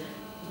and this.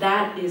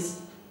 That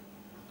is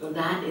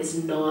that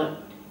is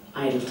not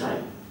idle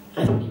time.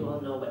 I think you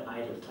all know what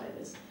idle time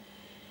is.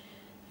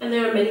 And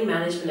there are many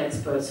management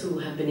experts who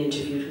have been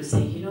interviewed who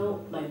say, you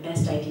know, my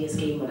best ideas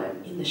came when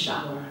I'm in the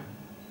shower,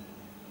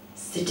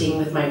 sitting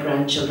with my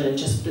grandchildren,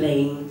 just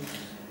playing,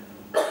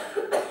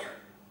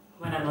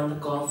 when I'm on the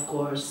golf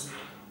course,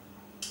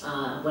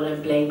 when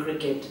I'm playing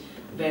cricket,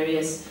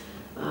 various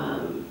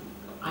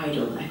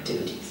idle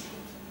activities.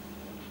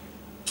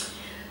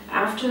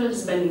 After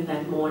spending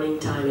that morning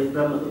time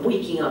in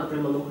waking up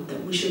Brahma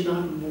Muhurta, we should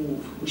not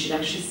move. We should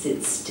actually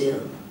sit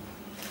still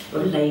or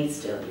lay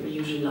still. You're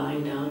usually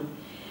lying down.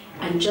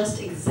 And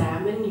just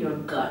examine your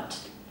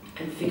gut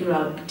and figure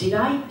out, did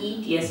I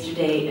eat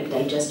yesterday and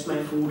digest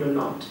my food or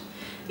not?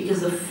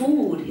 Because the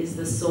food is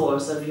the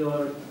source of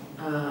your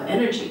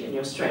energy and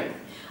your strength.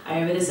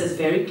 Ayurveda says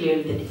very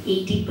clearly that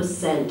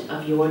 80%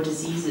 of your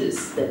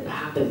diseases that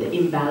happen, the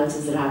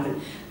imbalances that happen,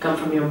 come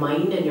from your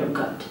mind and your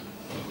gut.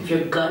 If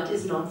your gut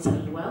is not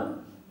settled well,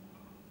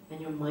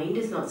 and your mind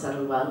is not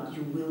settled well,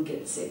 you will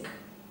get sick.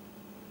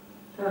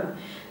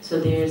 So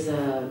there's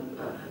I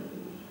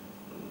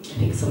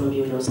think some of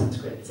you know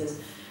Sanskrit. It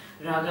says,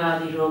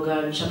 Ragadi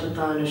Rogan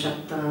Shapatana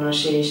Shaktana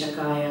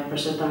Sheshakaya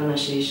Prashatana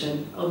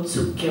Sheshan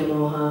Outsukya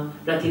Moha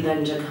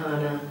Ratidan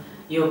Jaghana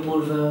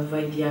Yopurva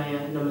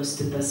Vaidyaya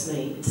Namastu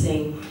Tasmai. It's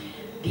saying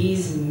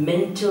these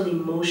mental,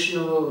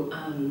 emotional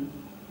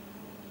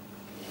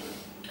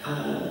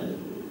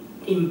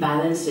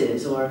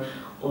imbalances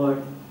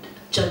or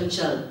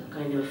chanchal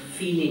kind of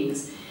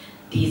feelings,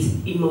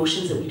 these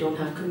emotions that we don't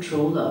have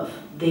control of,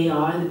 they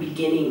are the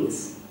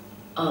beginnings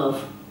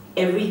of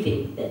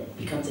everything that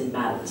becomes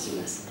imbalanced in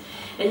us.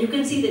 And you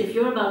can see that if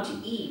you're about to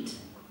eat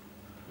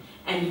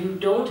and you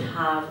don't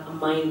have a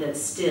mind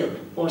that's still,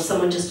 or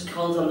someone just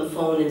calls on the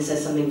phone and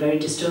says something very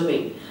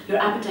disturbing, your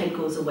appetite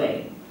goes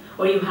away.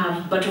 Or you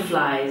have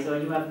butterflies, or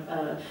you have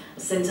a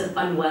sense of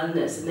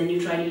unwellness, and then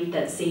you try to eat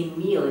that same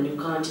meal and you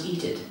can't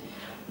eat it.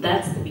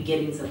 That's the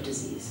beginnings of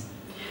disease.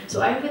 So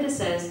Ayurveda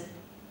says,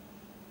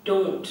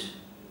 don't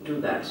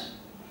do that.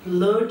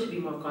 Learn to be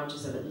more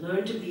conscious of it.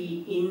 Learn to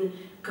be in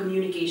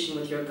communication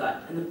with your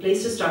gut. And the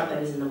place to start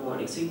that is in the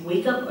morning. So you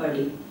wake up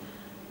early,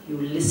 you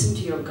listen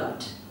to your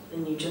gut,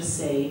 and you just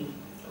say,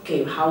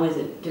 okay, how is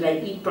it? Did I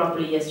eat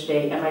properly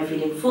yesterday? Am I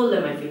feeling full?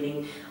 Am I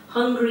feeling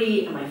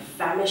hungry? Am I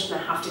famished and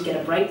I have to get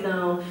up right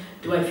now?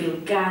 Do I feel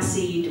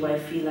gassy? Do I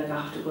feel like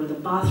I have to go to the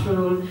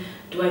bathroom?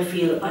 Do I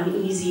feel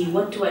uneasy?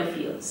 What do I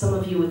feel? Some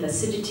of you with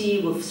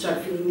acidity will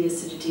start feeling the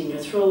acidity in your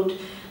throat.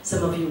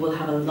 Some of you will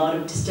have a lot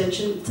of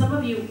distension. Some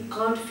of you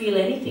can't feel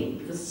anything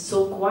because it's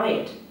so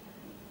quiet.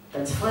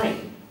 That's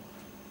fine.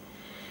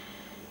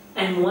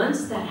 And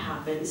once that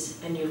happens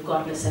and you've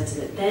gotten a sense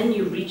of it, then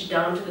you reach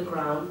down to the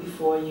ground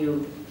before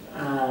you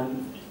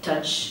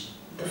touch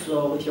the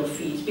floor with your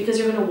feet, because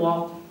you're going to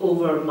walk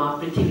over Ma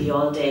Prithvi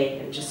all day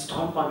and just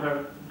stomp on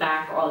her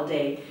back all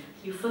day.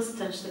 You first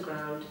touch the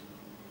ground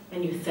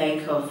and you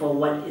thank her for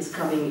what is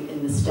coming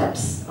in the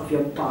steps of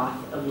your path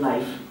of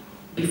life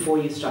before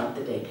you start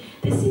the day.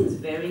 This seems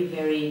very,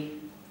 very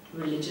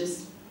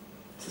religious.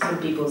 So some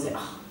people say,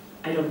 oh,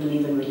 I don't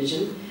believe in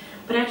religion.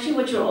 But actually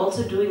what you're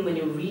also doing when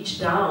you reach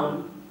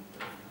down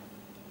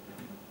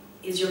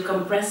is you're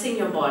compressing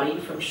your body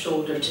from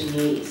shoulder to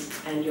knees,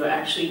 and you're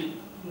actually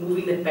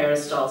moving the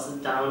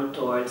peristalsis down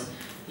towards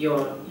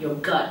your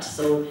gut.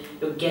 So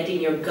you're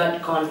getting your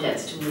gut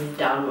contents to move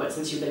downwards,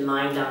 since you've been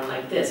lying down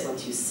like this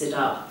once you sit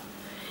up.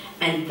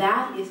 And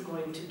that is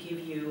going to give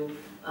you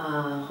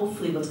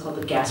hopefully what's called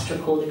the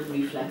gastrocolic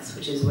reflex,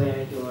 which is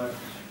where your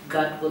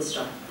gut will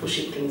start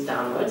pushing things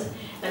downwards.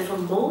 And for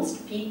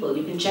most people,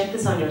 you can check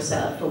this on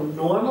yourself, for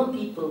normal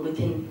people,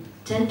 within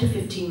 10 to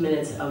 15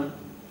 minutes of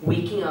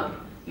waking up,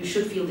 you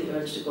should feel the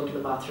urge to go to the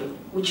bathroom,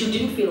 which you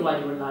didn't feel while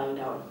you were lying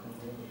down.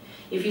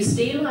 If you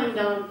stay lying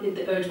down,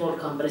 the urge won't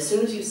come, but as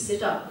soon as you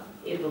sit up,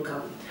 it will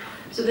come.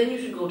 So then you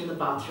should go to the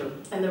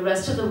bathroom, and the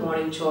rest of the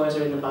morning chores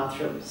are in the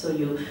bathroom. So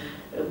you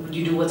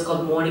do what's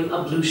called morning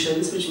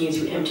ablutions, which means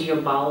you empty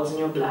your bowels and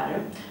your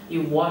bladder.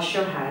 You wash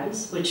your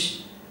hands,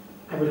 which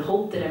I would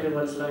hope that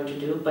everyone's learned to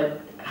do,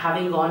 but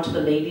having gone to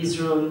the ladies'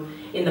 room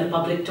in the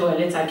public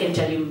toilets, I can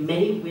tell you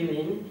many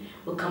women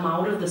will come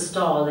out of the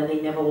stall and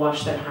they never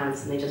wash their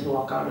hands and they just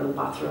walk out of the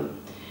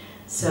bathroom.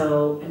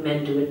 So, and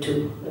men do it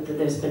too.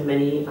 There's been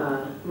many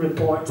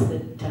reports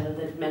that tell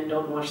that men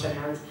don't wash their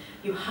hands.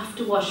 You have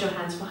to wash your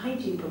hands for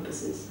hygiene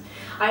purposes.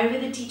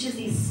 Ayurveda teaches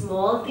these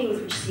small things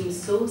which seem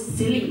so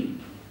silly,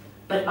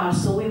 but are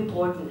so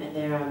important, and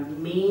they're a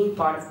main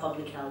part of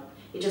public health.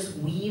 It just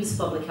weaves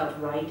public health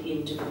right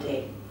into the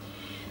day.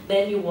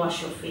 Then you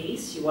wash your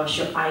face, you wash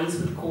your eyes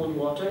with cold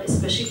water,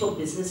 especially for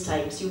business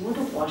types. You want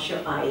to wash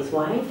your eyes.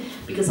 Why?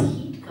 Because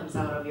heat comes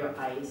out of your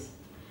eyes.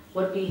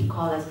 What we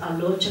call as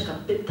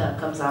alochaka pitta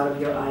comes out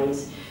of your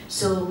eyes.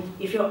 So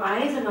if your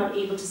eyes are not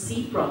able to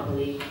see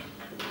properly,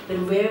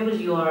 then where will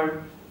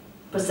your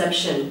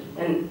perception,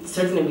 and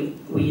certainly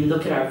we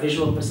look at our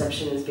visual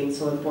perception as being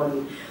so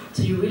important.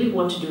 So you really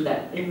want to do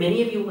that. And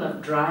many of you who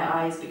have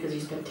dry eyes because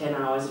you spend 10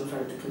 hours in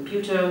front of the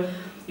computer,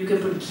 you can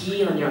put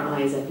ghee on your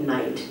eyes at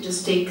night.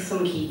 Just take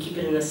some ghee, keep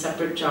it in a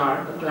separate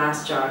jar, a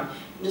glass jar,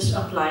 and just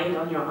apply it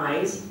on your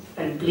eyes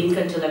and blink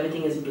until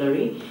everything is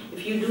blurry.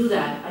 If you do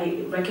that,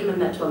 I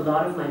recommend that to a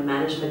lot of my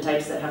management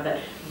types that have that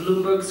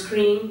Bloomberg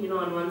screen, you know,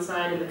 on one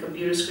side and the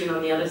computer screen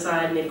on the other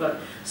side, and they've got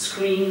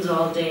screens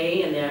all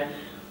day and they're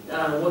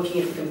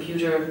working at the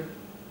computer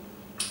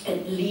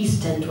at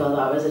least 10, 12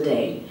 hours a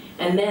day.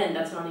 And then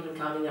that's not even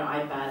counting their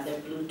iPad, their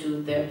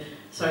Bluetooth, their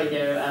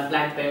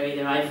BlackBerry,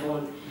 their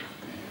iPhone.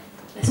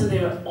 And so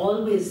their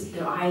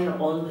eyes are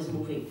always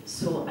moving.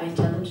 So I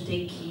tell them to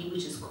take ghee,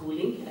 which is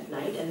cooling at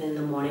night, and then in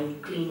the morning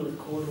clean with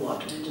cold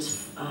water and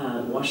just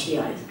wash the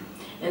eyes.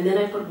 And then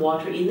I put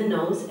water in the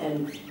nose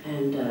and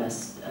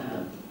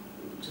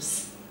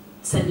just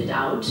send it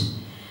out.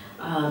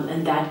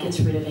 And that gets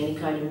rid of any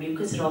kind of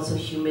mucus. It also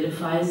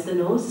humidifies the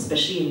nose,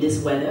 especially in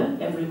this weather.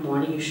 Every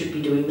morning you should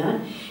be doing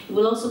that. It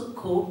will also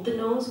coat the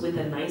nose with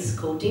a nice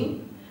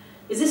coating.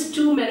 Is this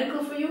too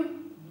medical for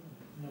you?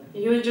 Are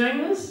you enjoying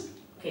this?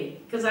 Okay,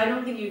 because I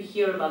don't think you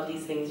hear about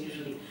these things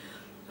usually.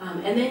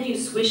 And then you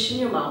swish in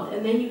your mouth,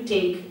 and then you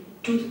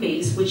take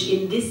toothpaste, which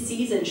in this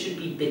season should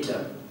be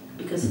bitter,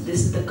 because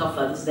this is the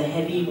kapha, this is the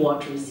heavy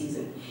watery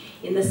season.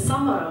 In the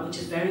summer, which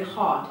is very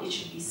hot, it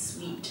should be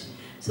sweet.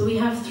 So we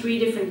have 3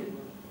 different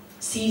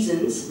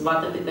seasons,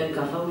 Vata, Pitta and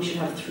Kapha. We should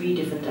have 3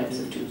 different types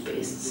of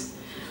toothpastes.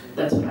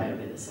 That's what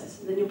Ayurveda says.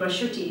 Then you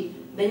brush your teeth,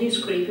 then you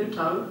scrape your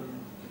tongue.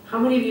 How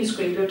many of you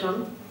scrape your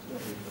tongue?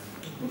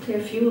 Okay,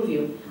 a few of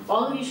you.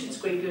 All of you should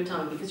scrape your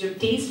tongue because your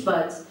taste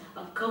buds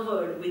are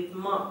covered with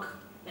muck.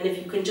 And if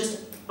you can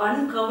just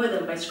uncover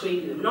them by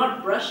scraping them,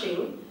 not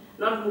brushing,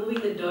 not moving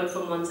the dirt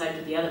from one side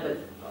to the other, but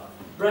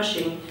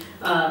brushing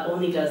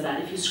only does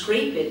that. If you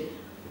scrape it,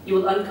 you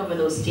will uncover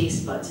those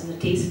taste buds. And the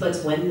taste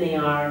buds, when they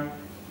are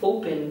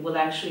open, will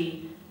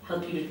actually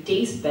help you to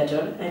taste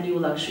better, and you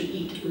will actually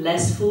eat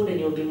less food and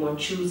you'll be more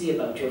choosy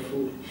about your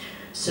food.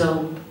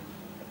 So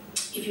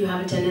if you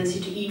have a tendency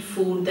to eat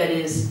food that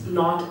is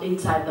not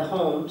inside the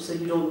home, so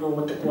you don't know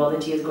what the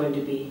quality is going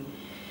to be,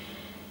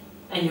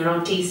 and you're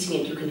not tasting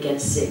it, you can get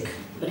sick.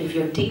 But if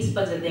your taste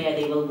buds are there,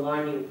 they will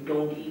warn you,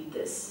 don't eat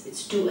this.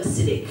 It's too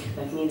acidic.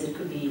 That means it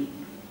could be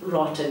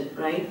rotten,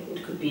 right?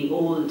 It could be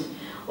old.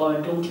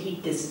 Or don't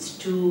eat this, it's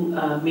too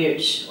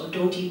mirch. Or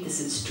don't eat this,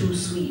 it's too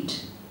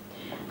sweet.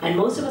 And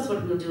most of us,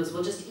 what we'll do is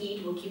we'll just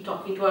eat, we'll keep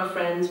talking to our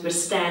friends, we're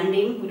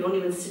standing, we don't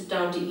even sit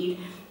down to eat,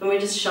 and we're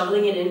just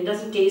shoveling it in. It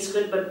doesn't taste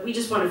good, but we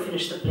just want to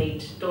finish the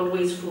plate. Don't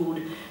waste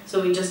food,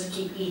 so we just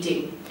keep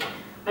eating.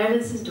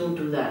 Ayurveda says don't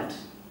do that.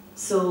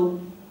 So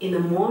in the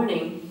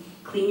morning,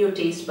 clean your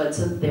taste buds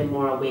so that they're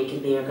more awake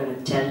and they are going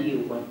to tell you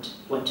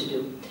what to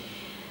do.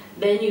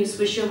 Then you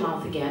swish your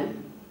mouth again.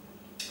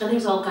 And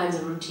there's all kinds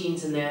of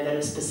routines in there that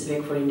are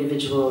specific for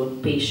individual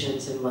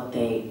patients and what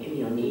they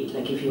need.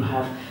 Like if you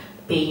have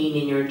pain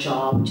in your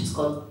jaw, which is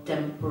called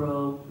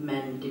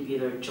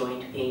temporomandibular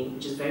joint pain,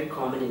 which is very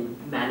common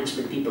in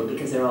management people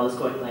because they're always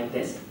going like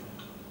this.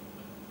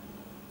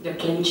 They're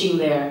clenching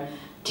their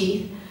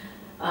teeth.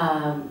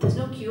 There's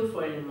no cure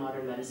for it in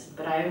modern medicine,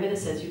 but Ayurveda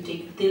says you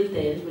take tel,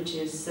 which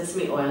is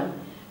sesame oil,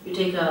 you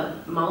take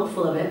a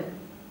mouthful of it,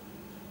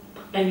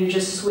 and you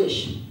just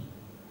swish.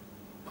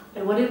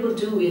 And what it will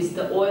do is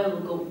the oil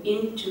will go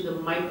into the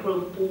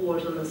micro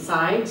pores on the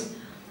sides,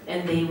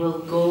 and they will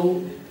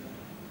go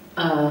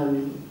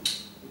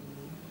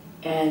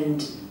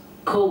and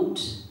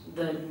coat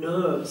the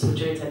nerves,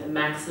 which are inside the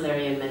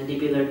maxillary and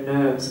mandibular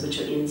nerves, which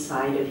are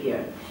inside of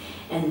here.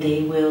 And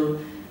they will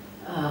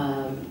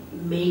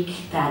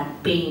make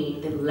that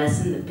pain, they will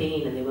lessen the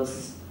pain, and they will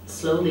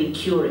slowly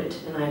cure it.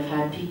 And I've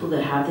had people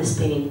that have this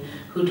pain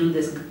who do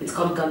this, it's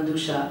called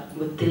Gandusha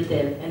with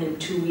Tiltel, and in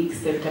 2 weeks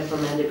their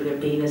temporomandibular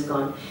pain is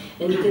gone.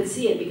 And you can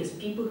see it because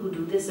people who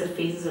do this, their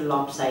faces are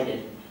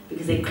lopsided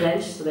because they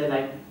clench, so they're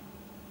like,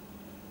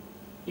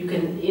 you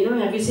can,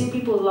 have you seen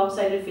people with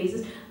lopsided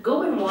faces?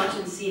 Go and watch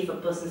and see if a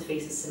person's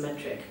face is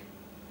symmetric.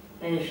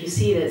 And if you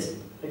see this,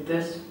 like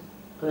this,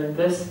 or like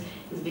this,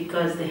 it's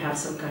because they have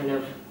some kind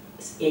of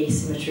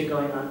asymmetry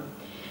going on.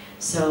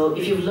 So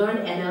if you've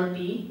learned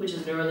NLP, which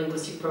is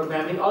neuro-linguistic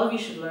programming, all of you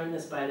should learn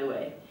this, by the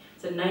way.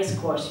 It's a nice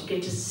course. You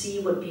get to see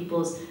what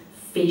people's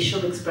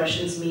facial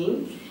expressions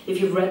mean.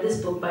 If you've read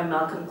this book by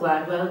Malcolm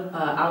Gladwell,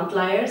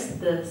 Outliers,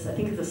 I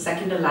think it's the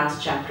second to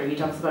last chapter, he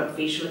talks about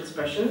facial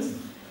expressions.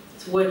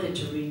 It's worth it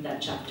to read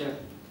that chapter.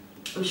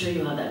 I'm sure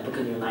you have that book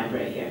in your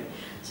library here.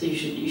 So you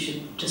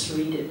should just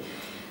read it.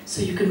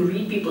 So you can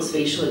read people's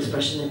facial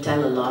expression and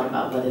tell a lot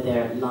about whether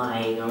they're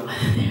lying or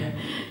whether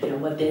they're,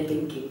 what they're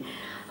thinking.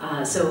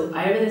 So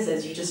Ayurveda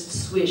says you just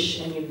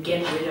swish and you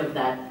get rid of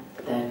that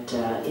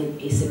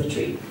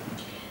asymmetry.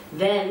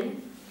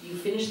 Then you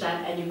finish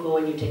that and you go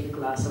and you take a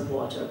glass of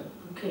water.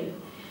 Okay.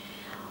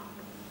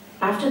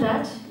 After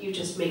that, you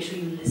just make sure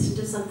you listen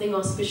to something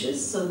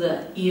auspicious, so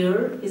the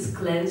ear is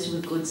cleansed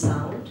with good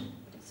sound.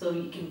 So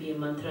it can be a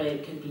mantra,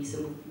 it can be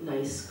some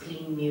nice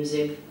clean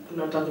music. I'm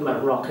not talking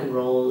about rock and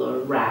roll or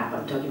rap,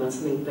 I'm talking about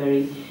something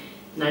very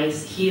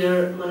nice.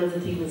 Here, one of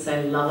the things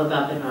I love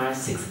about Benares,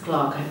 6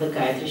 o'clock, I have the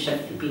Gayatri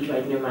Shakti Peeth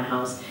right near my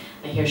house.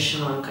 I hear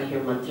shank, I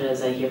hear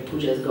mantras, I hear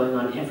pujas going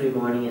on every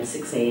morning at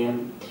 6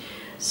 a.m.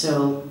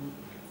 So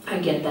I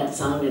get that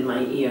sound in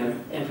my ear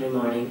every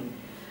morning.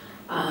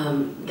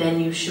 Then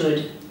you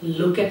should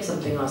look at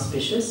something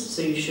auspicious.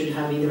 So you should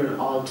have either an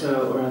altar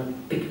or a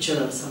picture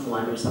of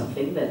someone or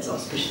something that's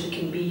auspicious. It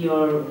can be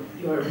your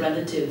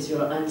relatives,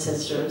 your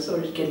ancestors, or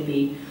it can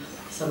be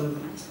some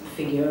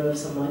figure of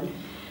someone.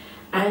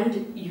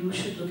 And you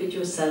should look at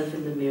yourself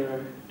in the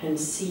mirror and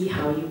see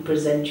how you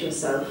present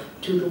yourself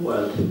to the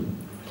world.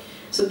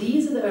 So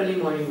these are the early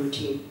morning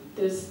routine.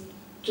 There's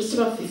just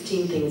about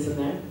 15 things in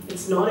there.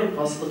 It's not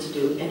impossible to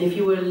do. And if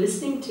you were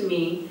listening to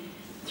me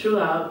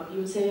throughout, you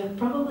would say,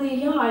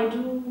 probably, yeah, I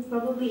do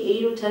probably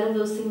 8 or 10 of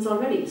those things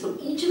already. So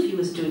each of you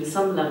is doing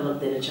some level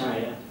of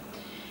Dincharya.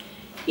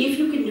 If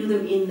you can do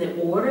them in the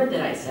order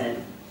that I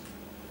said,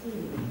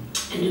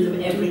 and do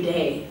them every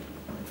day,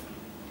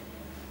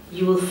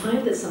 you will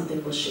find that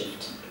something will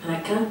shift. And I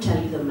can't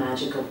tell you the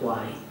magic of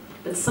why.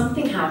 But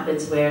something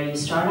happens where you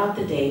start out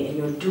the day and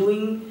you're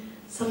doing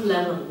some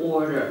level of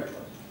order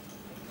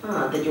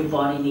that your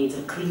body needs,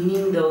 of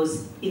cleaning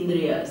those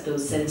indriyas,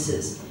 those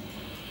senses.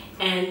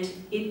 And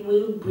it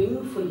will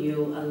bring for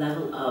you a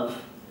level of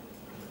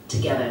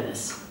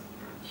togetherness.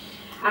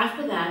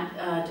 After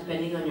that,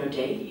 depending on your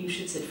day, you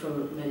should sit for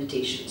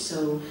meditation.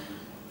 So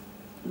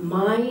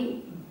my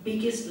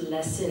biggest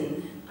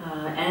lesson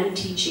and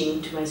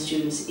teaching to my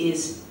students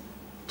is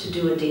to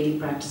do a daily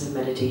practice of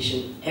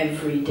meditation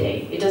every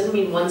day. It doesn't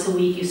mean once a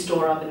week you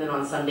store up and then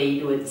on Sunday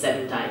you do it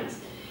 7 times.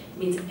 It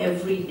means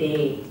every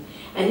day.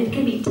 And it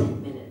can be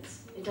 10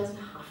 minutes. It doesn't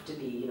have to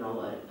be, you know,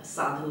 a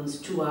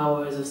sadhu's 2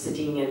 hours of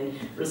sitting and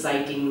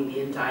reciting the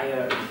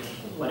entire,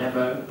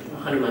 whatever,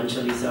 Hanuman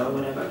Chalisa or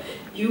whatever.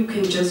 You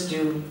can just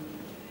do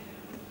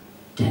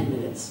 10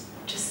 minutes.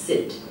 Just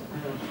sit.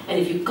 And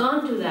if you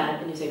can't do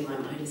that, and you say, my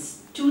mind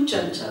is too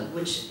chanchal,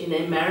 which in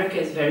America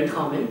is very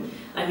common.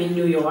 I'm in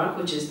New York,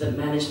 which is the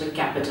management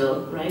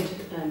capital, right?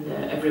 And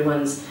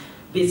everyone's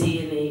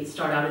busy and they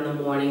start out in the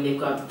morning. They've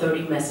got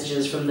 30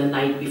 messages from the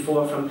night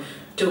before, from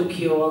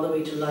Tokyo all the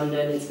way to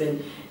London. It's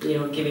been, you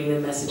know, giving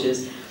them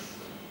messages.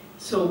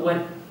 So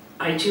what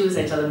I choose,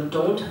 I tell them,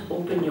 don't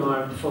open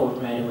your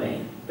phone right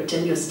away.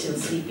 Pretend you're still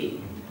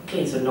sleeping.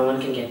 Okay, so no one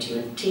can get to you.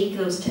 And take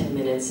those 10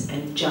 minutes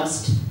and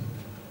just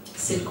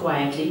sit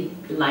quietly,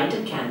 light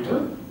a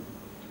candle,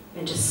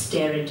 and just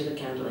stare into the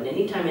candle. And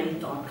anytime any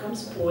thought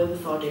comes, pour the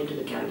thought into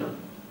the candle.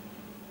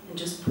 And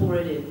just pour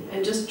it in.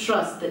 And just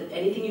trust that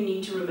anything you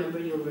need to remember,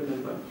 you'll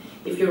remember.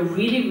 If you're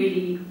really,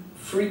 really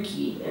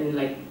freaky and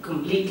like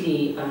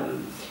completely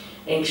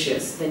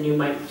anxious, then you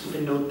might keep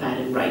a notepad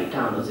and write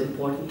down those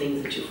important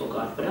things that you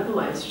forgot. But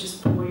otherwise, you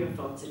just pour your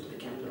thoughts into the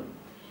candle.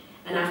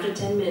 And after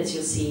 10 minutes,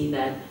 you'll see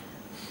that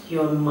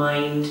your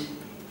mind,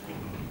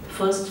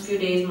 first few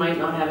days might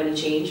not have any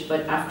change,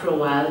 but after a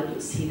while,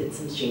 you'll see that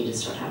some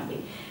changes start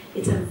happening.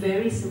 It's a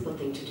very simple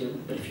thing to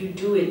do, but if you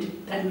do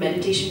it, that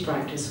meditation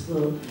practice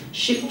will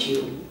shift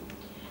you.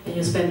 And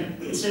you'll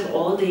spend, instead of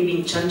all day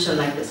being chanchal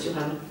like this, you'll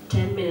have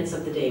 10 minutes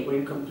of the day where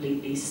you're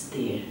completely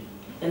sthir.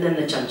 And then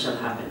the chanchal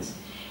happens.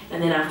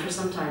 And then after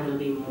some time, there'll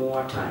be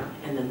more time,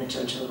 and then the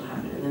chanchal will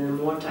happen. And then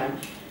the more time,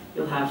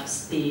 you'll have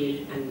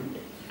sthir. And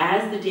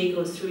as the day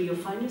goes through, you'll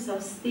find yourself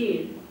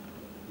sthir.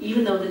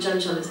 Even though the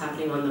chanchal is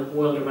happening on the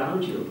world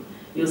around you,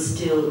 you'll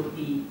still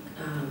be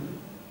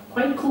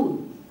quite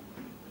cool.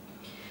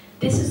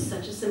 This is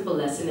such a simple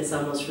lesson, it's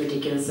almost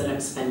ridiculous that I'm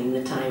spending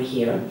the time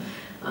here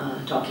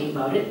talking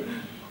about it.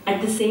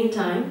 At the same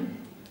time,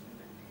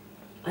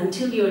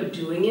 until you're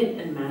doing it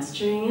and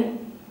mastering it,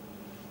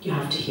 you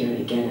have to hear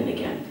it again and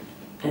again.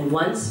 And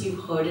once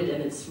you've heard it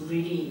and it's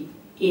really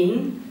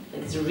in,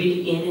 like it's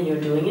really in and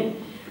you're doing it,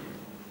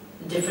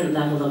 a different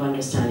level of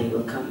understanding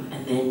will come,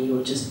 and then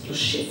you'll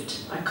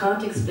shift. I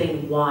can't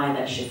explain why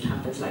that shift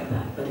happens like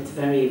that, but it's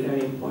very,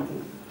 very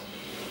important.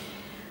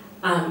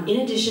 In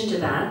addition to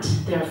that,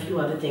 there are a few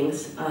other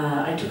things.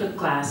 I took a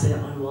class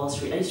on Wall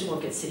Street. I used to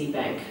work at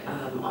Citibank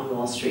on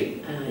Wall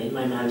Street in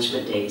my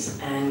management days,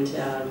 and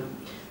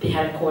they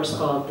had a course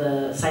called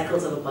the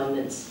Cycles of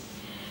Abundance.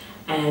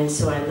 And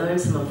so I learned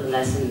some of the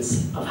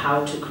lessons of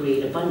how to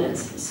create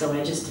abundance. So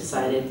I just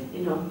decided,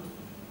 you know,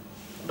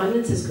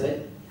 abundance is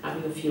good.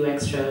 Having a few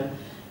extra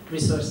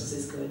resources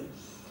is good.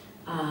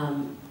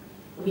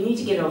 We need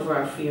to get over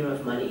our fear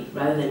of money.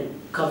 Rather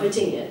than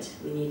coveting it,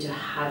 we need to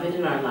have it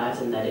in our lives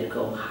and let it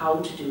go. How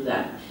to do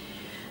that?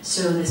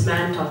 So this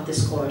man taught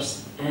this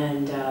course,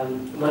 and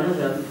one of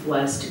them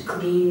was to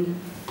clean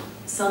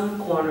some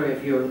corner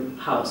of your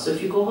house. So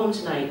if you go home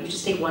tonight, you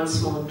just take one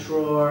small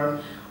drawer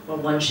or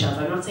one shelf.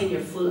 I'm not saying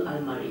you're full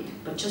almari,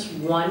 but just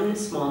one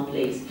small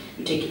place.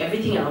 You take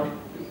everything out,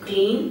 you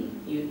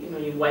clean,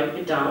 you wipe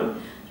it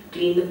down, you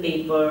clean the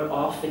paper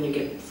off, and you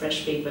get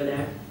fresh paper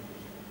there.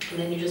 And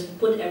then you just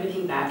put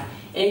everything back.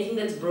 Anything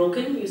that's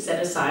broken, you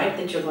set aside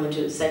that you're going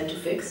to send to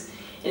fix.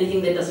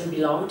 Anything that doesn't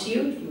belong to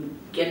you, you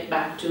get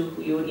back to,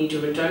 you need to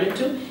return it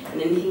to,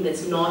 and anything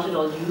that's not at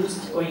all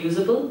used or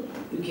usable,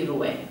 you give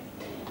away.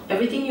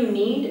 Everything you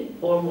need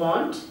or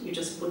want, you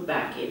just put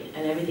back in,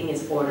 and everything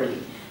is orderly.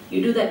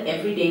 You do that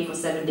every day for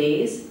 7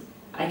 days,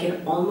 I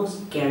can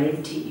almost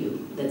guarantee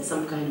you that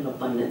some kind of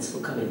abundance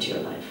will come into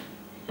your life.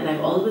 And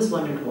I've always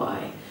wondered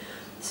why.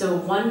 So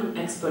one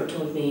expert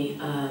told me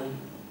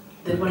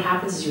that what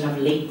happens is you have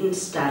latent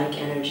static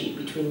energy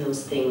between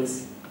those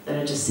things that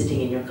are just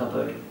sitting in your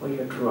cupboard or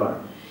your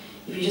drawer.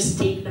 If you just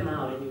take them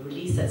out and you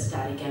release that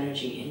static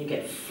energy and you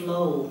get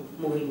flow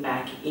moving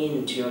back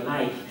into your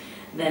life,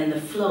 then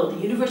the flow,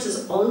 the universe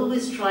is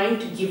always trying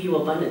to give you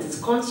abundance. It's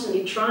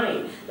constantly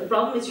trying. The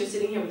problem is you're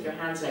sitting here with your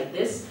hands like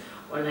this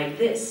or like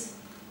this.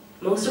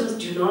 Most of us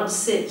do not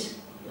sit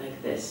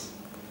like this,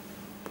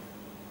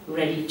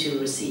 ready to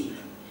receive.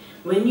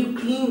 When you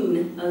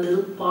clean a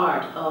little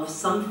part of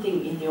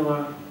something in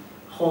your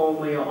home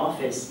or your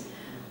office,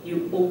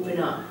 you open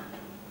up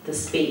the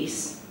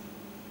space.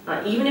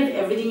 Even if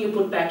everything you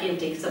put back in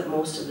takes up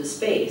most of the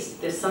space,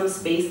 there's some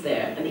space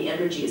there and the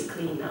energy is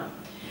clean now.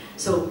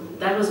 So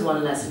that was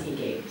one lesson he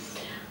gave.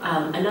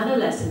 Another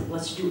lesson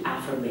was to do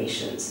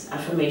affirmations.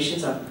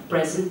 Affirmations are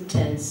present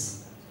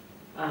tense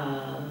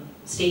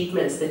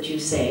statements that you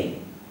say,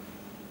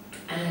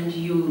 and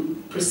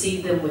you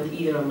precede them with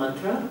either a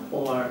mantra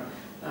or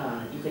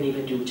you can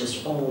even do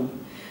just Om.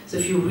 So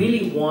if you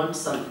really want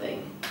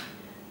something,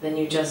 then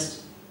you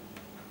just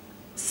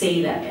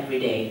say that every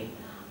day.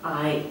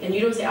 And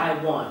you don't say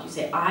I want, you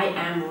say I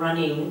am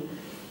running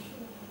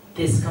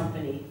this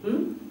company.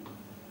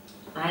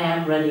 I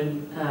am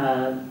running,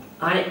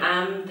 I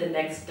am the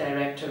next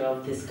director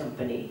of this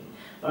company.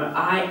 Or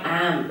I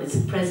am, it's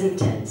present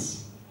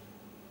tense.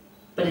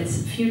 But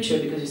it's future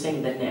because you're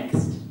saying the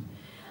next.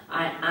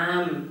 I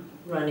am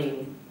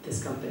running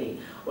this company.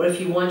 Or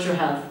if you want your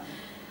health,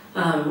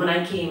 when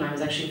I came, I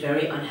was actually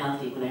very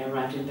unhealthy when I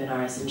arrived in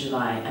Benares in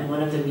July. And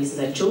one of the reasons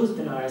I chose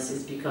Benares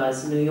is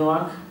because New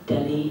York,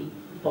 Delhi,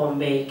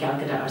 Bombay,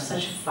 Calcutta are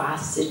such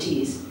fast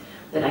cities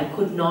that I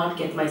could not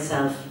get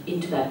myself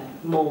into that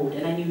mode,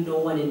 and I knew no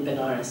one in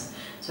Benares.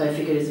 So I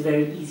figured it's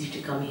very easy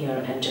to come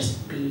here and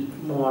just be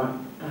more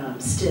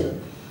still.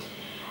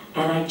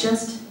 And I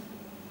just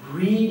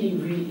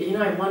really,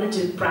 I wanted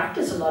to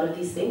practice a lot of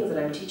these things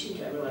that I'm teaching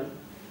to everyone.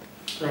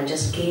 And I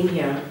just came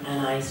here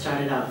and I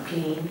started out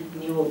clean,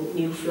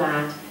 new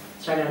flat,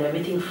 started out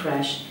everything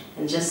fresh,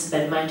 and just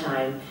spent my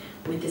time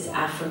with these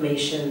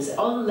affirmations,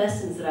 all the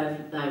lessons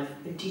that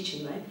I've been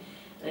teaching, right?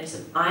 And I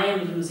said, I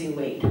am losing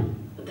weight.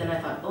 But then I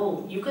thought,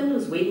 oh, you can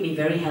lose weight and be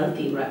very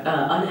healthy, right?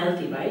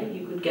 Unhealthy, right?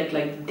 You could get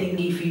like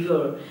dengue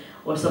fever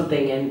or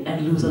something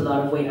and lose a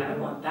lot of weight. I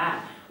don't want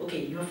that.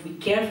 Okay, you have to be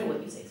careful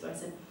what you say. So I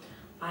said,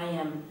 I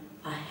am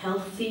a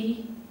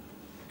healthy,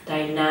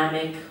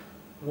 dynamic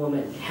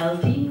woman.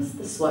 Healthy is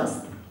the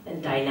swasth,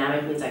 and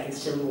dynamic means I can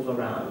still move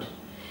around.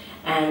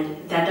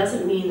 And that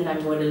doesn't mean that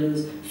I'm going to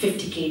lose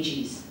 50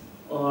 kgs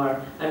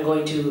or I'm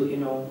going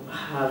to,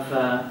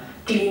 have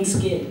clean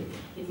skin.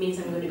 It means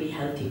I'm going to be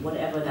healthy,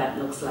 whatever that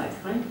looks like,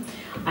 right?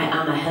 I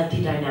am a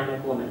healthy,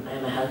 dynamic woman. I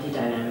am a healthy,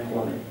 dynamic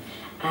woman.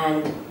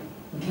 And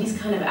these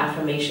kind of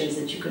affirmations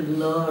that you can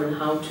learn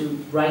how to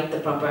write the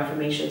proper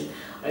affirmations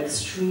are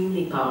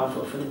extremely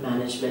powerful for the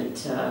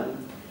management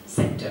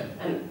sector.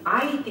 And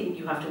I think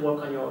you have to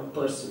work on your own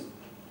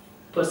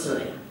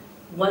personally.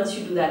 Once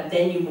you do that,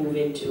 then you move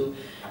into,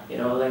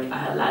 like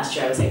last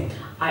year I was saying,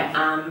 I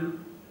am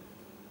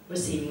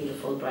receiving the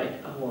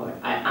Fulbright Award.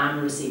 I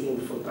am receiving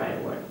the Fulbright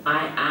Award.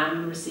 I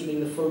am receiving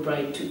the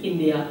Fulbright to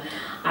India.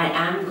 I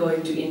am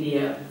going to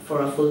India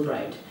for a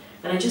Fulbright.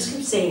 And I just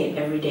kept saying it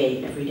every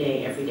day, every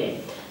day, every day.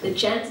 The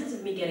chances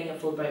of me getting a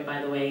Fulbright,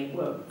 by the way,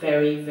 were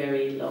very,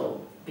 very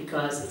low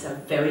because it's a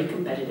very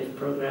competitive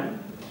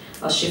program.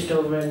 I'll shift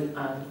over and,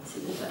 I'll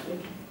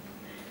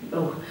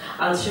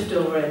shift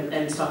over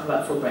and talk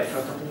about Fulbright for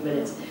a couple of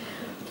minutes.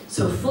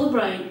 So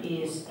Fulbright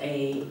is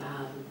a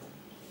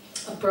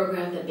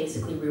program that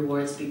basically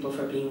rewards people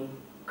for being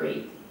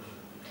great.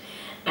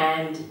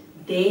 And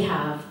they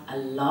have a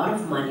lot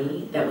of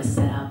money that was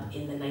set up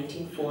in the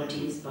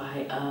 1940s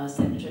by a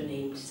senator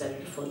named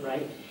Senator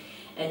Fulbright.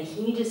 And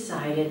he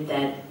decided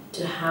that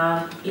to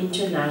have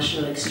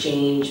international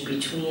exchange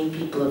between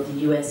people of the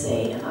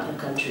USA and other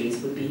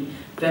countries would be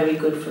very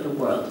good for the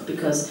world,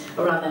 because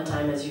around that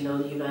time, as you know,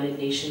 the United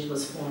Nations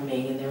was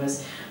forming and there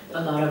was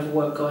a lot of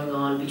work going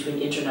on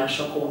between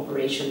international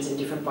corporations in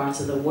different parts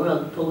of the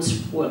world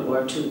post-World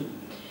War II.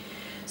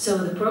 So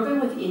the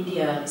program with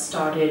India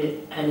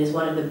started and is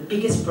one of the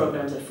biggest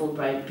programs at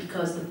Fulbright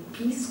because the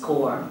Peace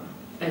Corps,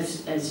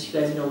 as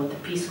you guys know what the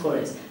Peace Corps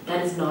is,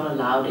 that is not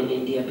allowed in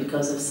India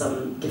because of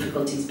some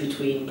difficulties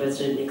between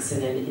President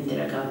Nixon and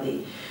Indira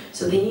Gandhi.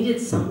 So they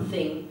needed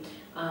something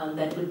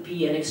that would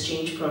be an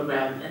exchange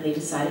program, and they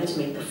decided to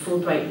make the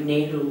Fulbright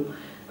Nehru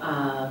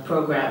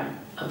program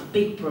a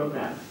big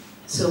program.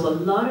 So a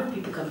lot of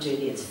people come to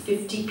India. It's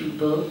 50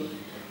 people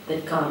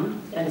that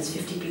come, and it's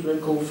 50 people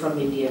that go from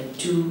India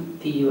to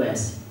the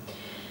US.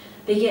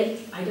 They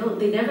get,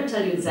 they never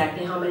tell you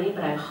exactly how many,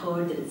 but I've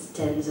heard that it's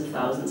tens of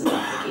thousands of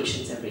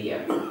applications every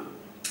year.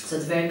 So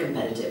it's very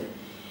competitive.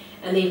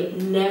 And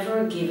they've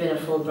never given a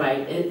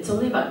Fulbright. It's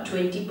only about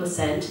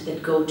 20%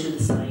 that go to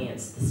the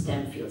science, the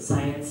STEM field,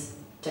 science,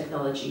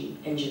 technology,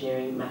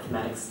 engineering,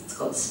 mathematics. It's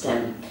called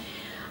STEM.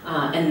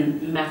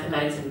 And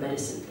mathematics and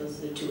medicine,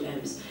 those are the two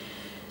M's.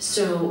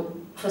 So,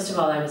 first of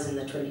all, I was in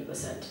the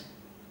 20%.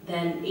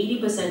 Then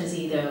 80% is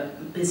either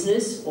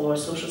business or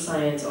social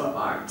science or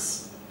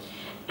arts.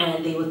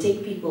 And they will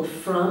take people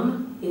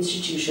from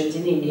institutions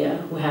in India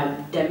who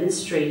have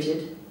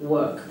demonstrated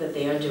work that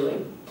they are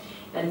doing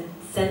and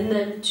send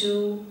them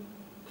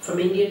from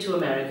India to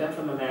America,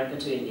 from America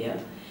to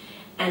India.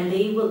 And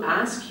they will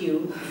ask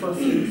you for a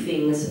few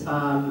things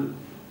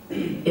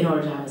in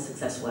order to have a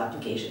successful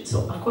application.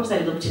 So, of course, I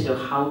looked into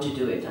how to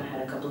do it. I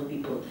had a couple of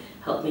people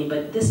help me,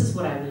 but this is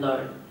what I've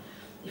learned.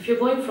 If you're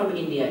going from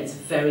India, it's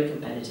very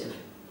competitive.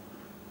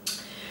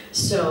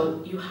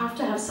 So you have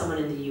to have someone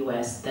in the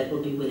US that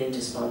will be willing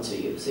to sponsor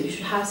you. So you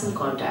should have some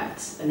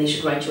contacts, and they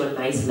should write you a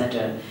nice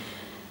letter.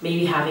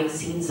 Maybe having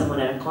seen someone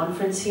at a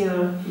conference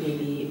here,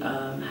 maybe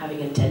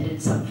having attended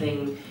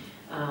something.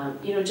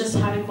 You know, just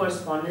having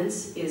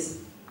correspondence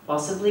is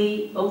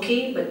possibly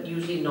okay, but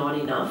usually not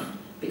enough,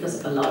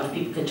 because a lot of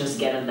people can just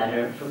get a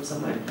letter from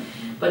somewhere.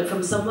 But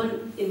from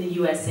someone in the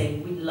US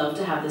saying, we'd love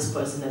to have this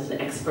person as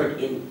an expert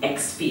in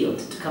X field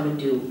to come and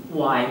do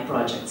Y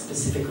project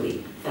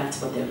specifically,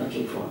 that's what they're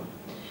looking for.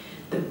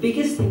 The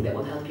biggest thing that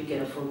will help you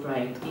get a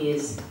Fulbright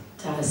is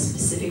to have a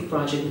specific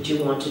project that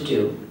you want to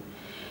do,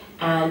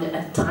 and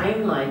a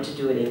timeline to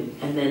do it in,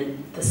 and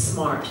then the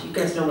SMART. You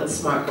guys know what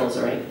SMART goals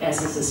are, right?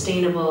 S is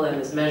sustainable, M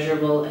is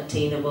measurable,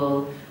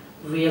 attainable,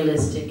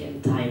 realistic,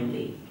 and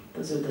timely.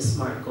 Those are the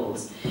SMART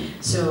goals.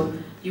 So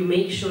you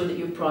make sure that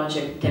your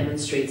project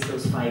demonstrates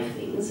those 5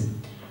 things,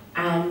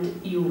 and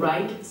you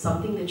write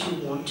something that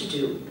you want to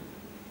do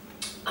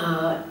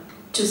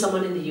to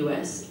someone in the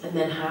US, and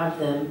then have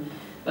them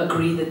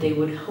agree that they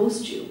would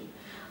host you.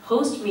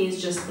 Host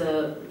means just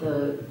the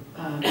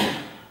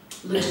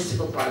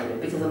logistical part of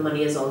it, because the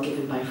money is all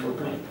given by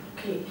Fulbright.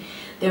 Okay.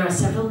 There are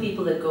several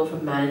people that go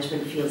from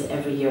management fields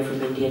every year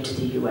from India to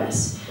the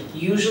US,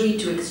 usually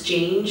to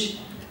exchange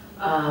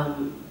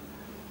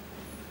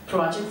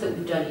projects that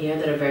we've done here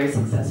that are very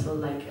successful,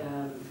 like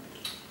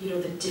you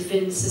know, the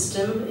tiffin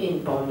system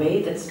in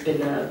Bombay that's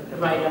been a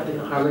write-up in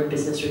the Harvard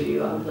Business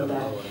Review, I'll know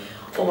that.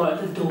 Or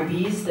the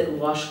dhobis that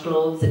wash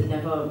clothes, that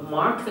never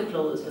mark the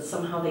clothes, but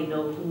somehow they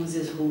know whose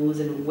is whose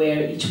and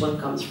where each one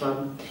comes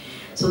from.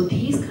 So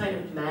these kind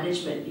of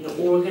management, you know,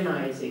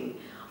 organizing,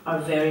 are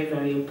very,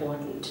 very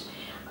important.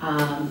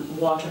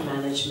 Water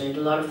management,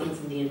 a lot of things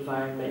in the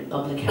environment,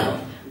 public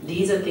health.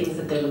 These are things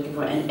that they're looking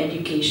for, and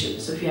education.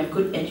 So if you have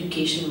good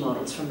education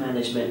models for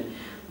management,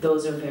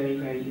 those are very,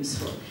 very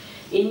useful.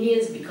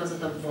 Indians, because of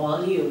the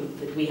volume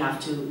that we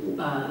have to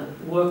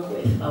work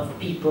with of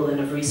people and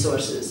of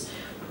resources,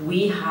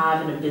 we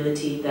have an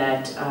ability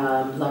that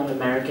a lot of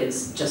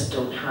Americans just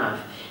don't have.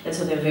 And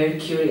so they're very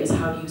curious,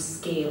 how do you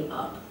scale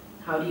up?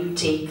 How do you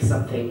take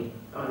something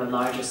on a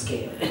larger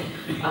scale?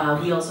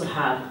 We also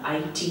have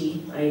IT.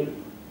 I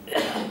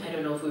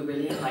don't know if we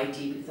really have IT,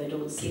 because I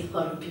don't see a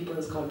lot of people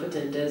as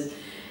competent as,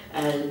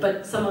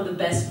 but some of the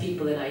best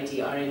people in IT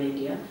are in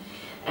India.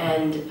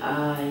 And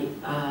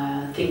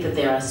I think that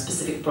there are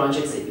specific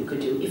projects that you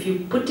could do. If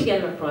you put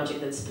together a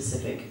project that's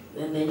specific,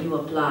 and then you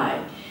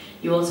apply,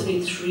 you also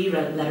need 3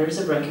 letters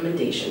of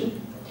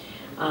recommendation,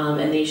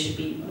 and they should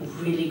be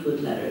really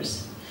good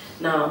letters.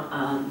 Now,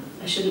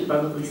 I shouldn't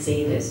probably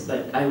say this,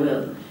 but I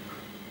will.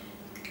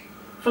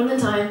 From the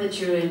time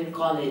that you're in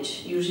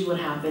college, usually what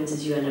happens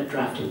is you end up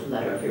drafting the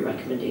letter of your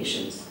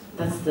recommendations.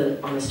 That's the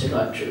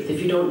honest-to-God truth.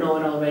 If you don't know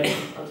it already,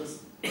 I'll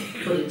just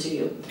put it to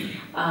you.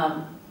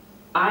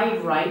 I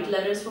write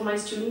letters for my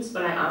students,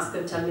 but I ask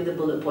them, tell me the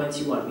bullet points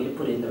you want me to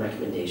put in the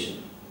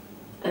recommendation.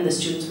 And the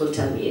students will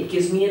tell me. It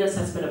gives me an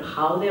assessment of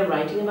how they're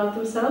writing about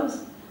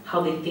themselves,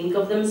 how they think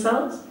of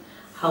themselves,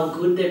 how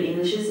good their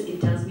English is. It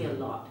tells me a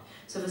lot.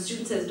 So if a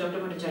student says, Dr.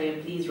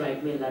 Bhattacharya, please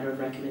write me a letter of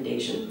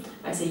recommendation,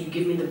 I say, you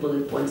give me the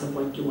bullet points of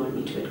what you want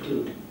me to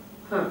include.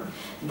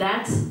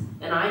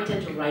 And I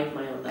tend to write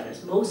my own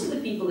letters. Most of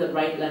the people that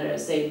write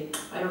letters say,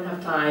 I don't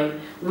have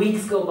time,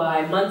 weeks go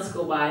by, months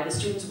go by, the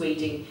student's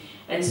waiting.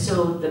 And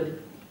so the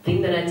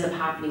thing that ends up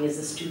happening is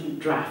the student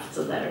drafts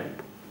a letter.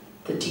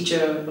 The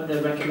teacher or the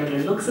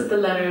recommender looks at the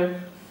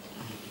letter,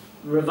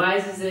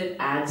 revises it,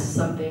 adds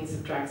something,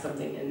 subtracts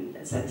something,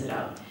 and sends it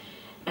out.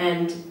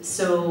 And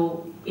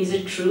so, is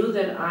it true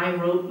that I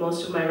wrote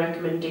most of my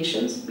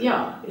recommendations?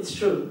 Yeah, it's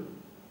true.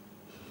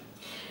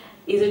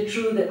 Is it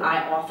true that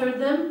I authored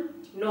them?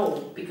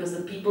 No, because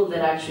the people that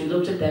actually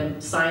looked at them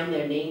signed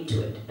their name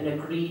to it and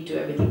agreed to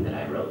everything that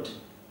I wrote.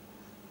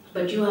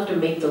 But you have to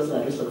make those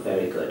letters look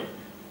very good.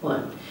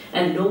 One.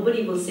 And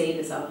nobody will say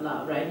this out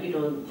loud, right? You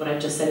know, what I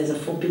just said is a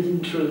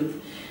forbidden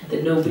truth,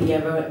 that nobody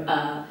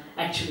ever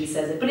actually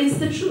says it. But it's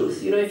the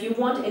truth. You know, if you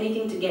want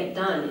anything to get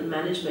done in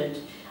management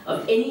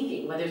of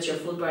anything, whether it's your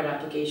Fulbright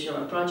application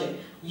or a project,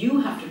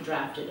 you have to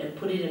draft it and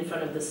put it in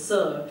front of the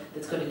sir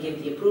that's going to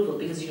give the approval,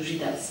 because usually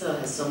that sir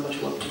has so much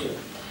work to do.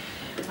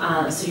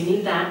 So you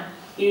need that.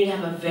 You need to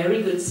have a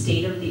very good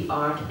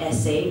state-of-the-art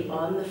essay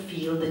on the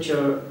field that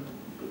you're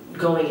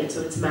going in.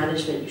 So it's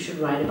management. You should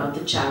write about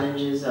the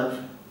challenges of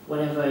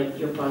whatever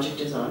your project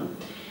is on.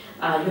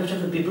 You have to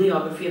have a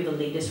bibliography of the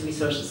latest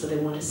resources, so they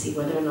want to see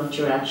whether or not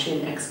you're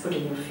actually an expert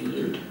in your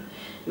field.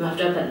 You have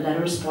to have that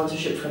letter of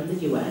sponsorship from the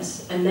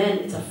US, and then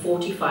it's a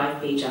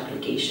 45-page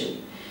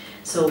application.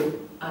 So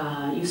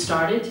you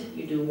start it,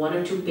 you do 1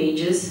 or 2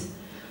 pages,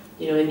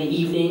 in the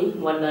evening,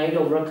 one night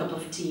over a cup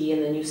of tea,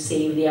 and then you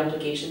save the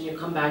application. You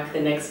come back the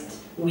next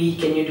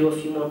week and you do a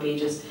few more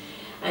pages.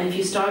 And if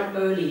you start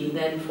early,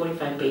 then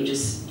 45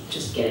 pages,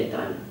 just get it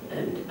done.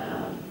 And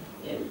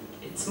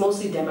it's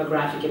mostly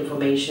demographic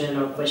information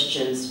or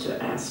questions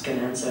to ask and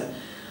answer.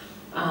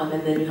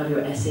 And then you have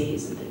your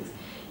essays and things.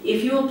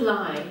 If you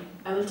apply,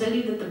 I will tell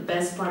you that the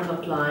best part of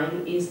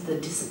applying is the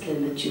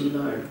discipline that you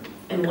learn.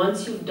 And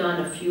once you've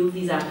done a few of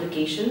these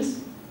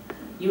applications,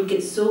 you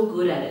get so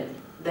good at it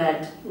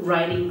that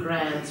writing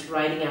grants,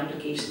 writing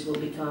applications will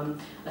become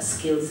a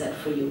skill set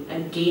for you.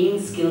 And gaining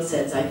skill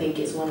sets, I think,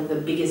 is one of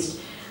the biggest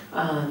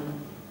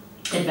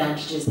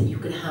advantages that you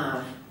can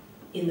have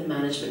in the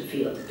management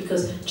field,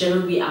 because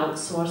generally we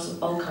outsource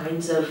all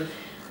kinds of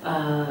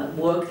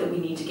work that we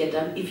need to get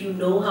done. If you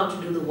know how to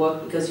do the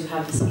work because you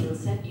have the skill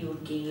set, you will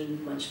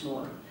gain much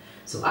more.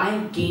 So I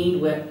have gained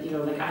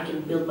like I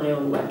can build my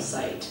own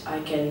website,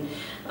 I can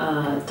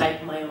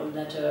type my own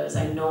letters,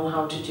 I know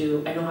how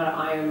to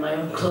iron my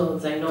own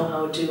clothes, I know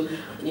how to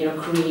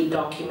create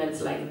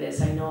documents like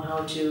this, I know how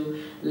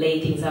to lay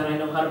things out, I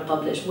know how to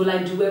publish. Will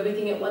I do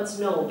everything at once?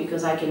 No,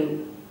 because I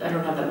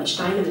don't have that much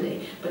time in the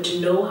day. But to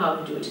know how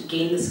to do it, to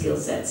gain the skill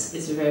sets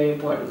is very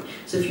important.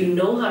 So if you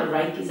know how to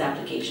write these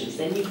applications,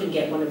 then you can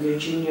get one of your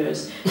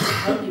juniors to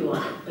help you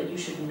on it, but you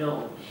should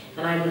know.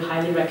 And I would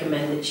highly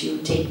recommend that you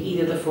take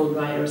either the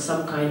Fulbright or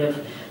some kind of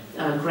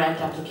grant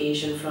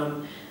application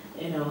from,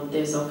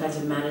 there's all kinds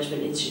of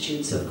management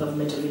institutes of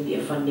Government of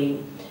India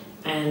funding,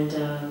 and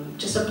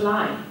just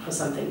apply for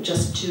something,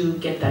 just to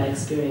get that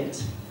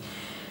experience.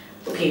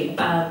 Okay,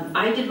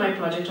 I did my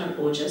project on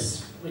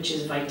Ojas, which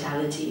is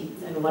vitality,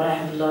 and what I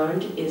have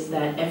learned is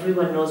that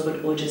everyone knows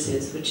what Ojas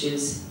is, which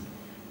is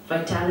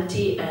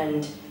vitality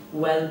and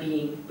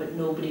well-being, but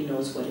nobody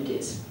knows what it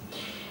is.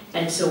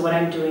 And so what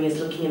I'm doing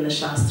is looking in the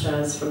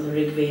Shastras from the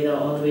Rig Veda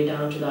all the way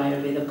down to the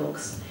Ayurveda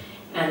books,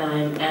 and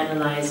I'm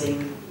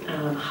analyzing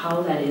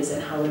how that is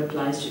and how it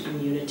applies to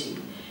immunity.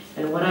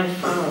 And what I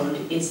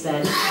found is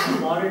that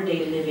modern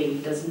day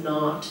living does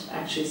not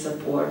actually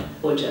support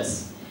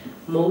Ojas.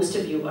 Most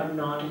of you are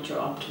not at your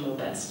optimal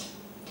best.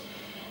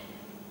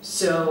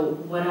 So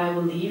what I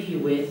will leave you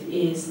with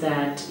is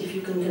that if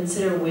you can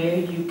consider where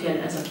you can,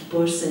 as a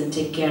person,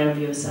 take care of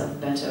yourself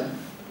better,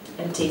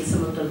 and take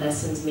some of the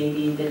lessons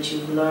maybe that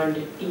you've learned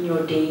in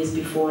your days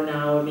before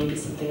now, or maybe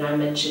something I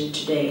mentioned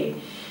today,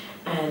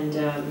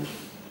 and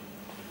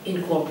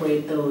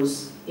incorporate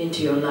those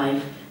into your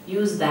life.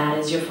 Use that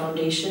as your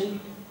foundation,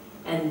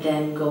 and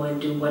then go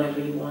and do whatever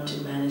you want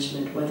in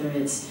management, whether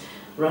it's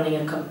running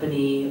a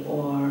company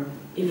or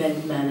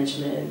event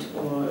management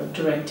or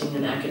directing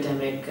an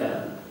academic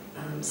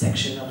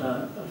section of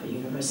a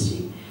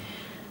university.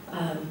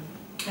 I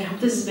hope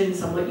this has been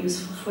somewhat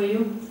useful for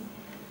you,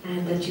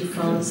 and that you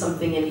found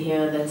something in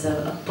here that's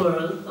a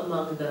pearl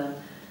among the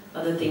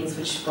other things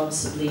which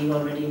possibly you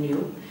already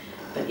knew.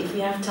 But if we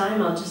have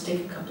time, I'll just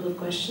take a couple of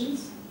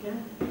questions. Yeah?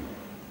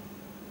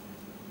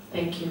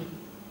 Thank you.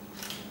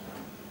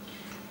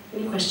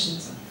 Any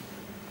questions?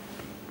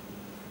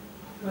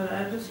 Well,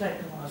 I'd just like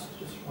to ask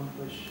just one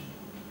question.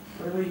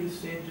 Whatever you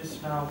said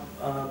just now,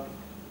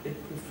 it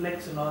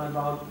reflects a lot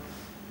about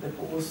the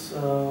course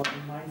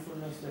in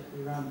mindfulness that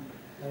we run.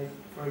 Like,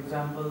 for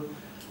example,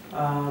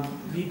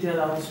 we tell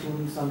our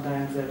students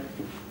sometimes that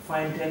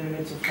find 10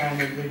 minutes of